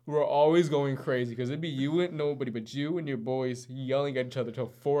were always going crazy because it'd be you and nobody but you and your boys yelling at each other till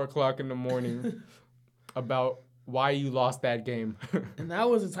 4:00 in the morning about why you lost that game. And that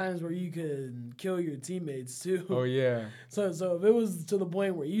was the times where you could kill your teammates too. Oh yeah. So if it was to the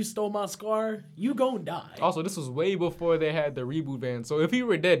point where you stole my Scar, you gon' die. Also, this was way before they had the reboot van. So if you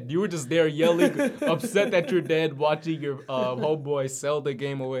were dead, you were just there yelling, upset that you're dead, watching your homeboy sell the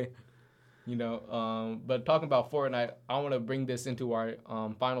game away. But talking about Fortnite, I want to bring this into our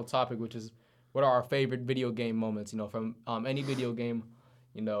final topic, which is what are our favorite video game moments, from any video game,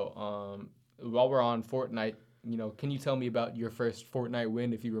 while we're on Fortnite, can you tell me about your first Fortnite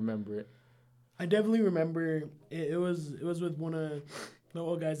win if you remember it? I definitely remember it was with one of the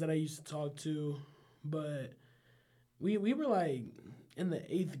old guys that I used to talk to, but we were like in the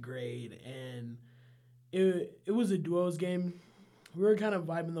 8th grade, and it was a duos game. We were kind of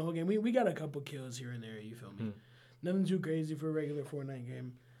vibing the whole game. We got a couple kills here and there, you feel me? Nothing too crazy for a regular Fortnite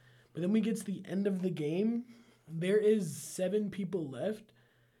game. But then we get to the end of the game. There is 7 people left,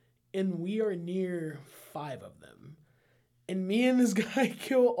 and we are near 5 of them. And me and this guy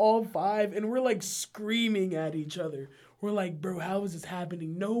kill all 5, and we're like screaming at each other. We're like, bro, how is this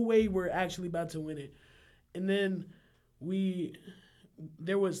happening? No way we're actually about to win it. And then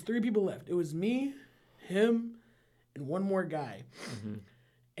there was 3 people left. It was me, him, and one more guy.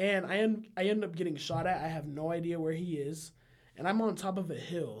 And I end up getting shot at. I have no idea where he is. And I'm on top of a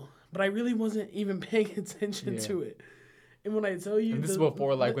hill. But I really wasn't even paying attention to it. And when I tell you... And this is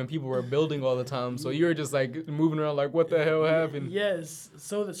before, when people were building all the time. So you were just, moving around what the hell happened? Yes.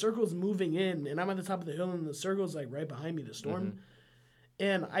 So the circle's moving in, and I'm at the top of the hill, and the circle's, right behind me, the storm.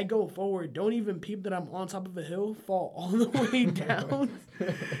 And I go forward, don't even peep that I'm on top of a hill, fall all the way down.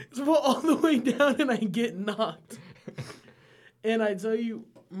 Fall all the way down, and I get knocked. And I tell you,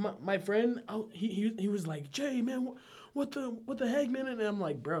 my friend, he was like, Jay, man, what the heck, man? And I'm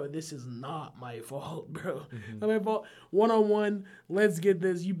like, bro, this is not my fault, bro. Not my fault. 1-on-1, let's get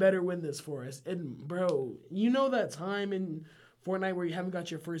this. You better win this for us. And, bro, that time in Fortnite where you haven't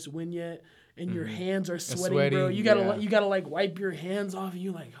got your first win yet, and your hands are sweating, bro. You gotta wipe your hands off, and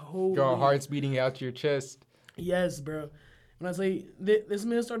you holy. Your heart's beating out your chest. Yes, bro. When I say this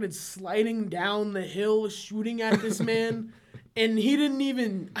man started sliding down the hill, shooting at this man, and he didn't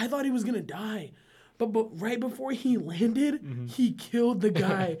even. I thought he was gonna die, but right before he landed, he killed the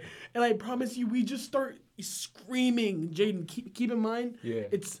guy, and I promise you, we just start screaming. Jaden, keep in mind,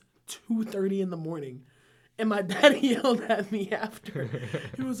 it's 2:30 in the morning. And my dad yelled at me after.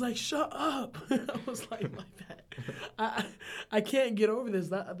 He was like, shut up. I was like, my bad. I can't get over this.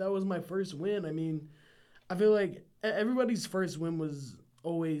 That was my first win. I mean, I feel like everybody's first win was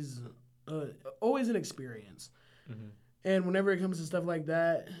always an experience. And whenever it comes to stuff like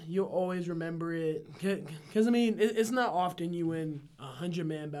that, you'll always remember it. Because, I mean, it's not often you win a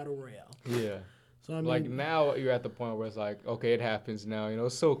 100-man battle royale. Yeah. So, I mean, now you're at the point where it's okay, it happens now.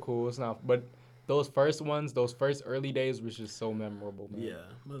 It's so cool. It's not, but those first ones, those first early days was just so memorable, man. Yeah,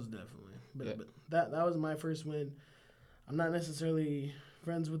 most definitely. But that was my first win. I'm not necessarily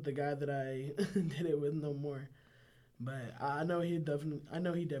friends with the guy that I did it with no more, but I know he definitely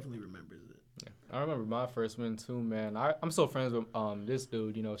remembers it. Yeah. I remember my first win too, man. I'm still friends with this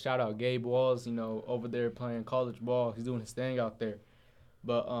dude. You know, shout out Gabe Walls. You know, over there playing college ball. He's doing his thing out there.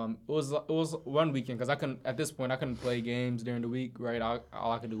 But it was one weekend because at this point I couldn't play games during the week, right?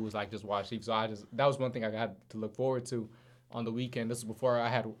 All I could do was like just watch TV. So that was one thing I had to look forward to on the weekend. This was before I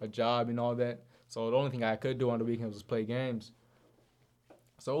had a job and all that. So the only thing I could do on the weekend was play games.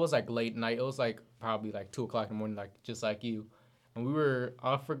 So it was like late night. It was like probably like 2 o'clock in the morning, like just like you. And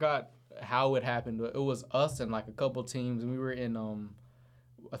I forgot how it happened, but it was us and like a couple teams, and we were in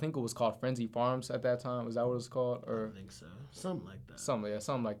I think it was called Frenzy Farms at that time. Was that what it was called? Or I think so. Something like that.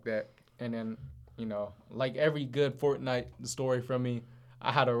 Something like that. And then, like every good Fortnite story from me,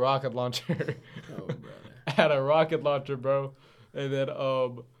 I had a rocket launcher. Oh, brother. I had a rocket launcher, bro. And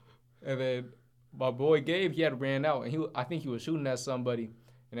then my boy Gabe, he had ran out, and I think he was shooting at somebody.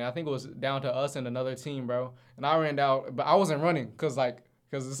 And then I think it was down to us and another team, bro. And I ran out, but I wasn't running because I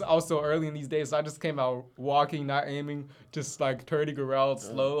was so early in these days, so I just came out walking, not aiming, just like turning around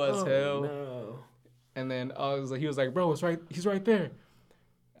slow as hell. No. And then he was like, bro, he's right there.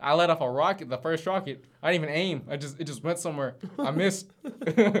 I let off a rocket, the first rocket. I didn't even aim. It just went somewhere. I missed.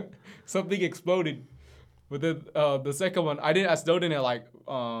 Something exploded. But then the second one, I still didn't like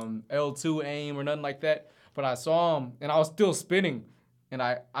L2 aim or nothing like that. But I saw him, and I was still spinning. And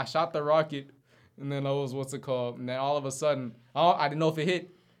I shot the rocket, and then what's it called? And then all of a sudden, I didn't know if it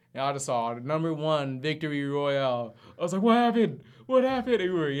hit. And I just saw number 1 victory royale. I was like, what happened? What happened?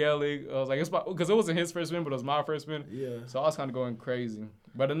 And we were yelling. I was like, because it wasn't his first win, but it was my first win. Yeah. So I was kind of going crazy.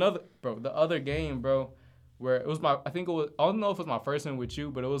 But the other game, bro, where it was I don't know if it was my first win with you,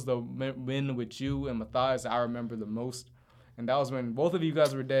 but it was the win with you and Matthias I remember the most. And that was when both of you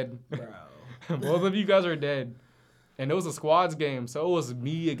guys were dead. Bro. Both of you guys were dead. And it was a squads game, so it was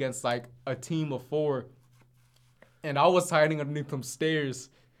me against like a team of 4. And I was hiding underneath some stairs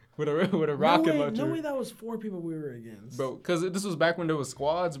with a rocket launcher. No way that was 4 people we were against. Bro, because this was back when there was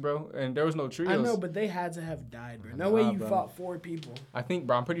squads, bro, and there was no trios. I know, but they had to have died, bro. No way you fought 4 people. I think,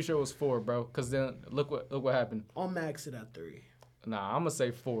 bro, I'm pretty sure it was 4, bro, because then look what happened. I'll max it at 3. Nah, I'm going to say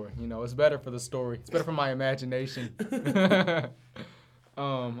 4. You know, it's better for the story. It's better for my imagination.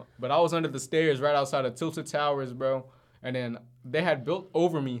 But I was under the stairs right outside of Tilted Towers, bro. And then they had built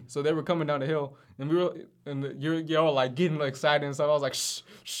over me, so they were coming down the hill, and you're all like getting excited and stuff. I was like, shh,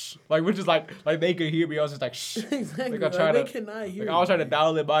 shh, like which is like they could hear me. I was just like, shh. Exactly. Like they cannot hear. I was trying to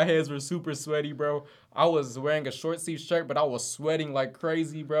dial it. My hands were super sweaty, bro. I was wearing a short sleeve shirt, but I was sweating like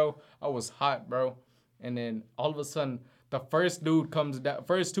crazy, bro. I was hot, bro. And then all of a sudden, the first dude comes down.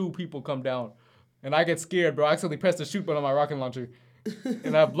 First 2 people come down, and I get scared, bro. I accidentally press the shoot button on my rocket launcher,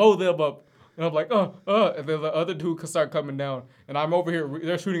 and I blow them up. And I'm like, and then the other dude start coming down. And I'm over here,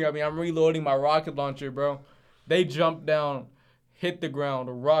 they're shooting at me. I'm reloading my rocket launcher, bro. They jump down, hit the ground,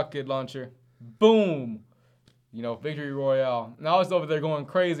 a rocket launcher, boom. You know, victory royale. And I was over there going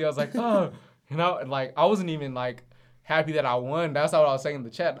crazy. I was like, oh. And I wasn't even like happy that I won. That's not what I was saying in the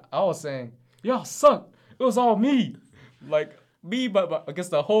chat. I was saying, y'all suck. It was all me. Like, me, but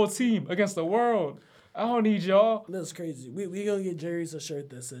against the whole team, against the world. I don't need y'all. That's crazy. We gonna get Jreese a shirt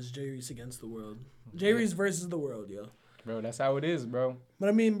that says Jreese against the world. Jreese versus the world, yo. Bro, that's how it is, bro. But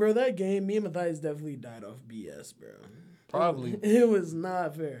I mean, bro, that game, me and Matthias definitely died off BS, bro. Probably. It was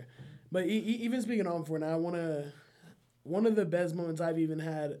not fair. But even speaking on Fortnite, one of the best moments I've even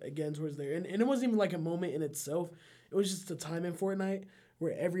had again towards there, and it wasn't even like a moment in itself. It was just a time in Fortnite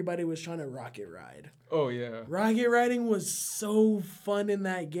where everybody was trying to rocket ride. Oh, yeah. Rocket riding was so fun in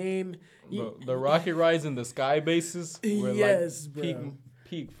that game. The rocket rides in the sky bases were yes, like bro.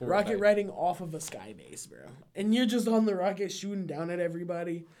 peak Fortnite. Rocket riding off of a sky base, bro. And you're just on the rocket shooting down at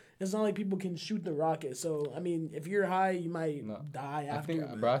everybody. It's not like people can shoot the rocket. So, I mean, if you're high, you might die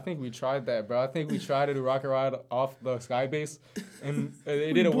after. I think we tried that, bro. I think we tried to do rocket ride off the sky base, and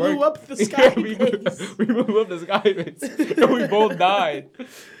it didn't work. We blew up the sky base. We blew up the sky base, and we both died.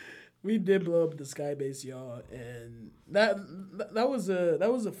 We did blow up the sky base, y'all, and that was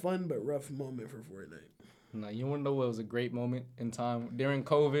a fun but rough moment for Fortnite. Nah, you want to know what was a great moment in time during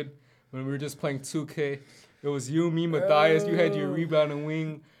COVID when we were just playing 2K. It was you, me, Matthias. You had your rebounding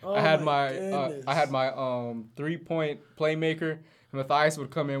wing. Oh, I had my my 3-point playmaker. Matthias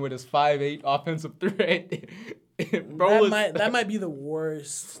would come in with his 5'8" offensive threat. That might be the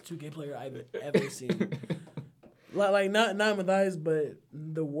worst 2K player I've ever seen. Like not Matthias, but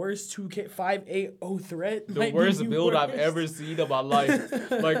the worst 2K 5'8" threat. The worst build I've ever seen in my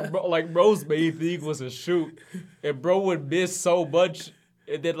life. Bro's main thing was a shoot, and bro would miss so much.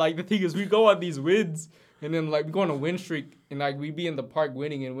 And then, like, the thing is, we go on these wins, and then, like, we go on a win streak, and, like, we be in the park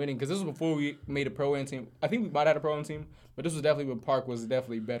winning and winning. Because this was before we made a Pro-Am team. I think we might have had a Pro-Am team, but this was definitely when Park was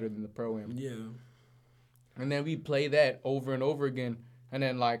definitely better than the Pro-Am. Yeah. And then we play that over and over again. And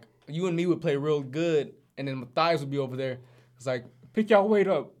then, like, you and me would play real good, and then Matthias would be over there. It's like, pick y'all weight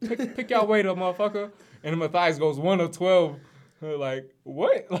up. Pick y'all weight up, motherfucker. And then Matthias goes 1 of 12. Like,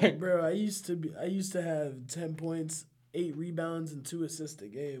 what? Like, bro, I used to have 10 points, 8 rebounds, and 2 assists a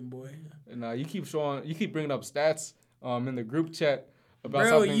game, boy. And you keep bringing up stats in the group chat about bro,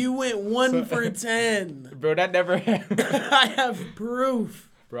 something. Bro, you went 1 for 10. Bro, that never happened. I have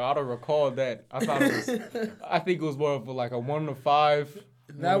proof. Bro, I don't recall that. I think it was more of like a 1 to 5.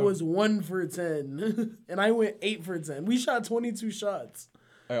 That was 1 for 10. And I went 8 for 10. We shot 22 shots.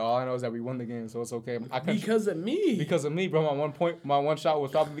 Hey, all I know is that we won the game, so it's okay. Because of me. Because of me, bro. My one shot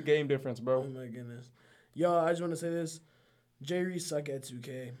was probably the game difference, bro. Oh, my goodness. Yo, I just want to say this. Jreese suck at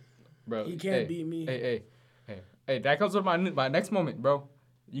 2K. Bro, he can't beat me. Hey, that comes with my next moment, bro.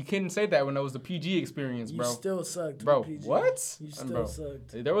 You couldn't say that when it was the PG experience, bro. You still sucked, bro. PG. What? You still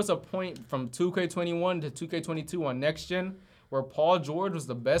sucked. There was a point from 2K21 to 2K22 on Next Gen where Paul George was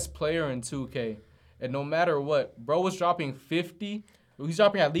the best player in 2K, and no matter what, bro was dropping 50. He's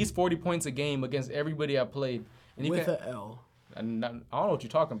dropping at least 40 points a game against everybody I played. And with an L. I don't know what you're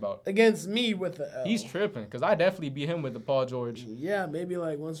talking about. Against me with the L. He's tripping, because I definitely beat him with the Paul George. Yeah, maybe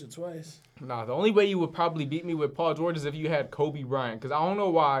like once or twice. Nah, the only way you would probably beat me with Paul George is if you had Kobe Bryant, because I don't know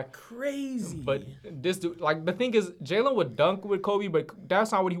why. Crazy. But this dude, like, the thing is, Jalen would dunk with Kobe, but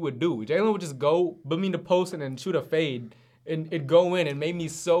that's not what he would do. Jalen would just go, put me in the post, and then shoot a fade, and it'd go in, and made me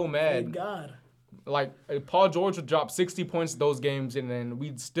so mad. Thank God. Like, Paul George would drop 60 points those games, and then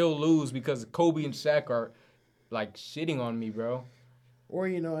we'd still lose because Kobe and Shaq are, like, shitting on me, bro. Or,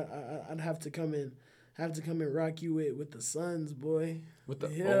 you know, I'd have to come in rock you with the Suns, boy.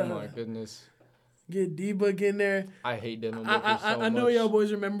 Oh my goodness. Get D-Book in there. I hate Dylan Booker so much. I know y'all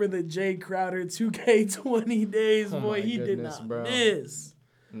boys remember the Jay Crowder 2K20 days, boy. He did not miss.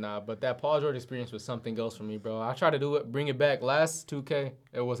 Nah, but that Paul George experience was something else for me, bro. I tried to bring it back last 2K.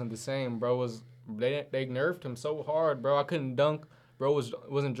 It wasn't the same, bro. They nerfed him so hard, bro. I couldn't dunk. Bro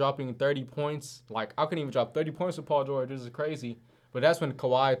wasn't dropping 30 points. Like, I couldn't even drop 30 points with Paul George. This is crazy. But that's when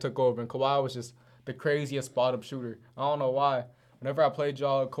Kawhi took over, and Kawhi was just the craziest spot-up shooter. I don't know why. Whenever I played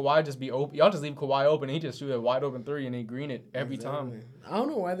y'all, Kawhi just be open. Y'all just leave Kawhi open, and he just shoot a wide-open 3, and he green it every time. I don't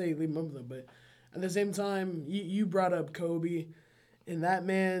know why they leave him open, though, but at the same time, you brought up Kobe, and that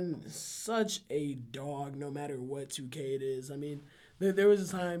man, such a dog no matter what 2K it is. I mean, there was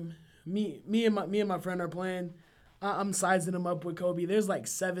a time, me and my friend are playing. I'm sizing him up with Kobe. There's like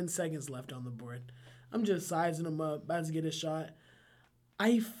 7 seconds left on the board. I'm just sizing him up, about to get a shot.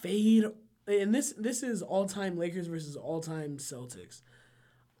 I fade, and this is all-time Lakers versus all-time Celtics.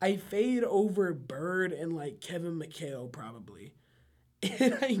 I fade over Bird and, like, Kevin McHale probably.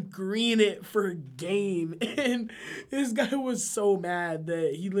 And I green it for game. And this guy was so mad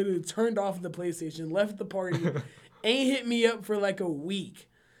that he literally turned off the PlayStation, left the party, ain't hit me up for like a week.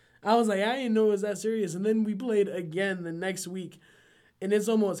 I was like, I didn't know it was that serious. And then we played again the next week, and it's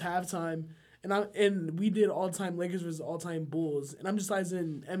almost halftime. And we did all-time Lakers versus all-time Bulls. And I'm just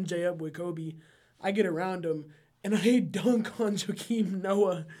sizing MJ up with Kobe. I get around him, and I dunk on Joakim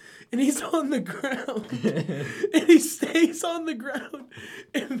Noah. And he's on the ground. And he stays on the ground.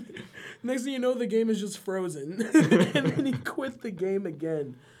 And next thing you know, the game is just frozen. And then he quit the game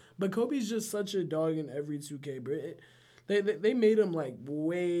again. But Kobe's just such a dog in every 2K, bro. They made him, like,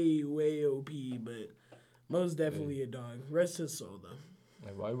 way, way OP, but most definitely a dog. Rest his soul, though.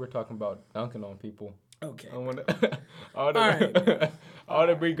 Like, while we're talking about dunking on people, okay. I want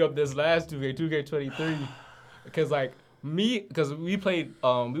to bring up this last 2K23, because we played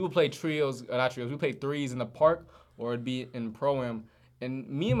we would play trios, not trios. We played threes in the park, or it'd be in Pro-Am, and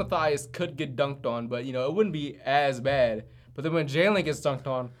me and Matthias could get dunked on, but it wouldn't be as bad. But then when Jalen gets dunked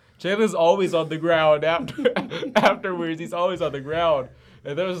on, Jalen's always on the ground afterwards. He's always on the ground.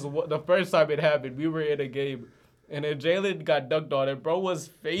 And there was the first time it happened, we were in a game. And then Jalen got dunked on, and bro was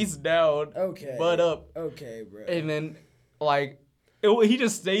face down, butt up. Okay, bro. And then, he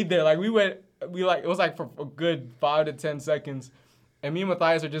just stayed there. Like, it was like for a good 5 to 10 seconds. And me and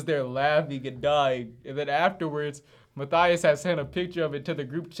Matthias are just there laughing and dying. And then afterwards, Matthias has sent a picture of it to the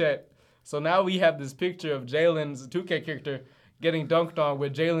group chat. So now we have this picture of Jalen's 2K character getting dunked on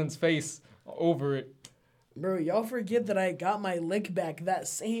with Jalen's face over it. Bro, y'all forget that I got my lick back that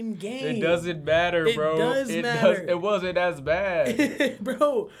same game. It doesn't matter, bro. It does matter. It wasn't as bad.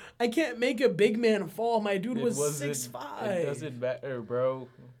 Bro, I can't make a big man fall. My dude was 6'5". It doesn't matter, bro.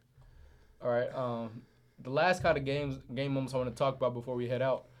 All right, the last kind of game moments I want to talk about before we head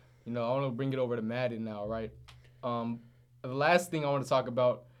out. I want to bring it over to Madden now, right? The last thing I want to talk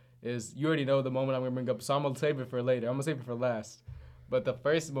about is you already know the moment I'm gonna bring up, so I'm gonna save it for later. I'm gonna save it for last. But the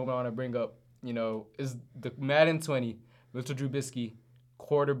first moment I want to bring up, is the Madden 20, Mr. Trubisky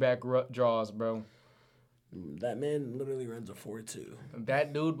quarterback draws, bro. That man literally runs a 4.2.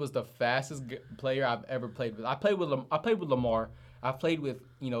 That dude was the fastest player I've ever played with. I played with Lamar. I played with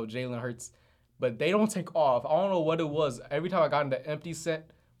Jalen Hurts, but they don't take off. I don't know what it was. Every time I got in the empty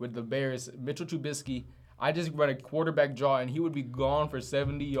set with the Bears, Mitchell Trubisky, I just run a quarterback draw and he would be gone for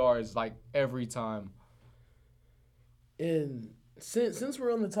 70 yards like every time. And since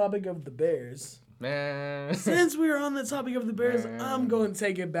we're on the topic of the Bears, man, I'm going to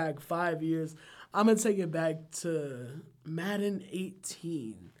take it back 5 years. I'm going to take it back to Madden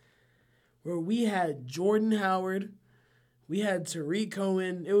 18, where we had Jordan Howard, we had Tariq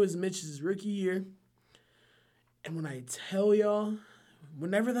Cohen. It was Mitch's rookie year. And when I tell y'all,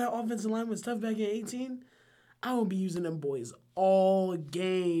 whenever that offensive line was tough back in 18, I would be using them boys all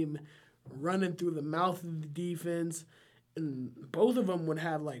game, running through the mouth of the defense. And both of them would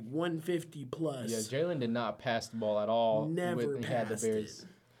have like 150 plus. Yeah, Jalen did not pass the ball at all. Never he had the Bears.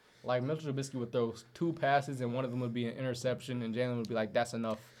 Like, Mitchell Trubisky would throw 2 passes, and one of them would be an interception, and Jalen would be like, that's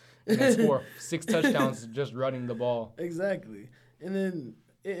enough. And then score 6 touchdowns just running the ball. Exactly. And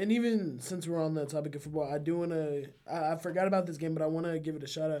even since we're on the topic of football, I do want to – I forgot about this game, but I want to give it a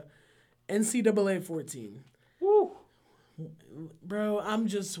shout-out. NCAA 14. Woo! Bro, I'm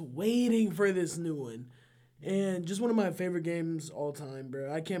just waiting for this new one. And just one of my favorite games all time,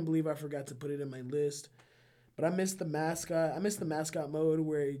 bro. I can't believe I forgot to put it in my list. But I missed the mascot. I missed the mascot mode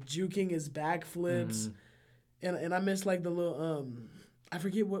where juking his backflips. And I missed like the little I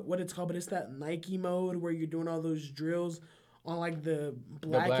forget what it's called, but it's that Nike mode where you're doing all those drills on like the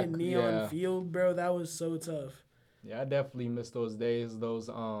black and neon field, bro. That was so tough. Yeah, I definitely miss those days, those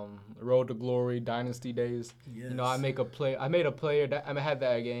Road to Glory Dynasty days. Yes. I made a player that I had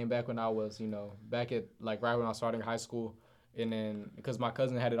that game back when I was, back at like right when I was starting high school, and then because my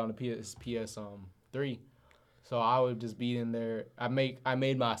cousin had it on the PS3, so I would just be in there. I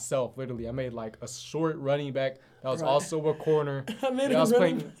made myself literally. I made like a short running back that was also a corner. I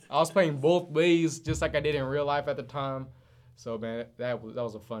was playing both ways just like I did in real life at the time. So, man, that was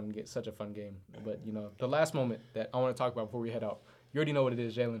such a fun game. But, the last moment that I want to talk about before we head out, you already know what it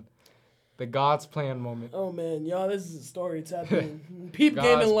is, Jalen. The God's plan moment. Oh, man, y'all, this is a story. Tap in. Peep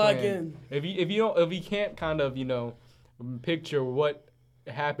game and lock in. If you can't kind of, picture what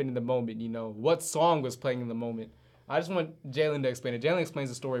happened in the moment, what song was playing in the moment, I just want Jalen to explain it. Jalen explains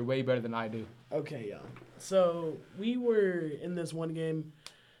the story way better than I do. Okay, y'all. So, we were in this one game.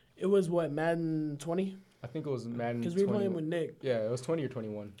 It was, Madden 20? I think it was Madden 20. Because we were playing with Nick. Yeah, it was 20 or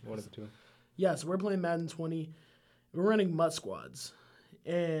 21, one of the two. Yeah, so we're playing Madden 20. We're running MUT squads.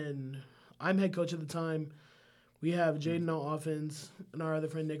 And I'm head coach at the time. We have Jaden on offense and our other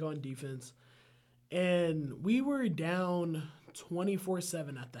friend Nick on defense. And we were down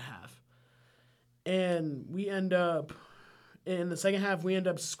 24-7 at the half. And we end up, in the second half, we end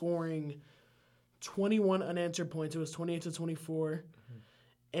up scoring 21 unanswered points. It was 28-24.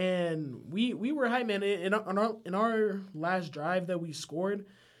 And we were hyped, man. In our last drive that we scored,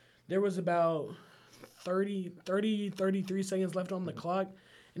 there was about 33 seconds left on the clock.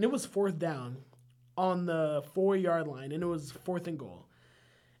 And it was 4th down on the 4-yard line. And it was 4th and goal.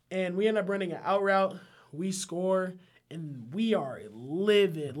 And we end up running an out route. We score. And we are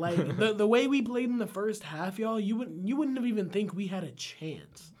livid. Like, the way we played in the first half, y'all, you wouldn't have even think we had a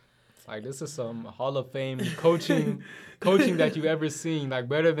chance. Like, this is some Hall of Fame coaching that you've ever seen. Like,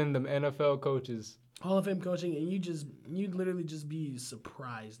 better than the NFL coaches. Hall of Fame coaching, and you'd literally just be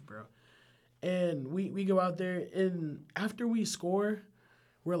surprised, bro. And we go out there, and after we score,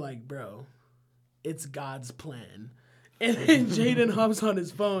 we're like, bro, it's God's plan. And then Jaden hops on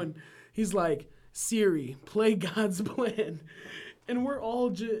his phone. He's like, Siri, play God's plan. And we're all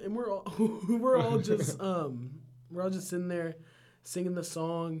just sitting there singing the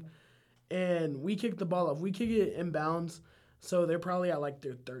song. And we kick the ball off. We kick it inbounds, so they're probably at like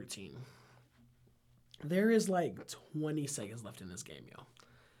their 13. There is like 20 seconds left in this game, y'all.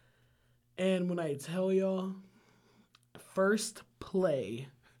 And when I tell y'all, first play,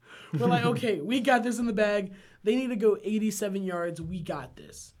 we're like, okay, we got this in the bag. They need to go 87 yards. We got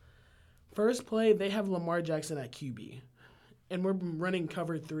this. First play, they have Lamar Jackson at QB. And we're running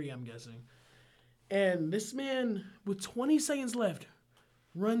cover 3, I'm guessing. And this man, with 20 seconds left,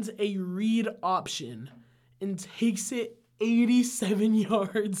 runs a read option and takes it 87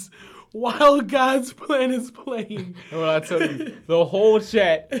 yards while God's plan is playing. And when I tell you, the whole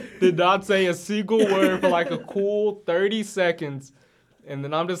chat did not say a single word for like a cool 30 seconds. And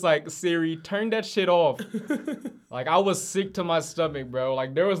then I'm just like, Siri, turn that shit off. Like, I was sick to my stomach, bro.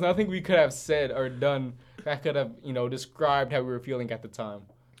 Like, there was nothing we could have said or done that could have, described how we were feeling at the time.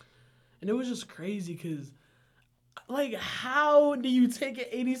 And it was just crazy because, like, how do you take it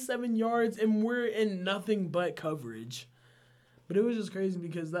 87 yards and we're in nothing but coverage? But it was just crazy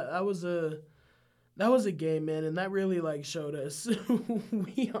because that was a game, man, and that really like showed us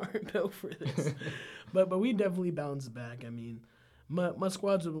we aren't built for this. but we definitely bounced back. I mean, my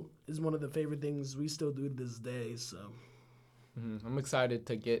squad is one of the favorite things we still do to this day. So I'm excited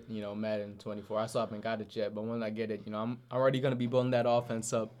to get Madden 24. I still haven't got it yet, but when I get it, I'm already gonna be building that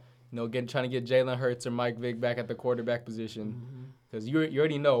offense up. Trying to get Jalen Hurts or Mike Vick back at the quarterback position, because you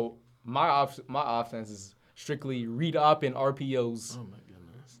already know my offense is strictly read up and RPOs. oh my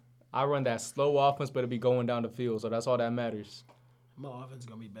goodness, I run that slow offense, but it'll be going down the field, so that's all that matters. my offense is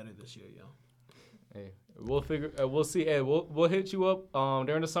gonna be better this year, yo. Hey, we'll see. Hey, we'll hit you up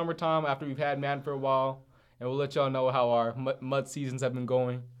during the summertime after we've had Madden for a while, and we'll let y'all know how our mud seasons have been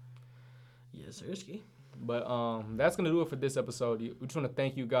going. Yes, sir. But that's going to do it for this episode. We just want to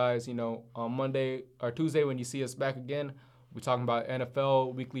thank you guys. On Monday or Tuesday when you see us back again, we're talking about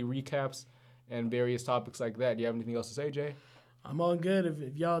NFL weekly recaps and various topics like that. Do you have anything else to say, Jay? I'm all good.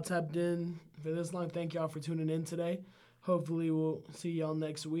 If y'all tapped in for this long, thank y'all for tuning in today. Hopefully we'll see y'all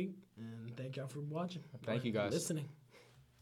next week. And thank y'all for watching. Thank you guys. Listening.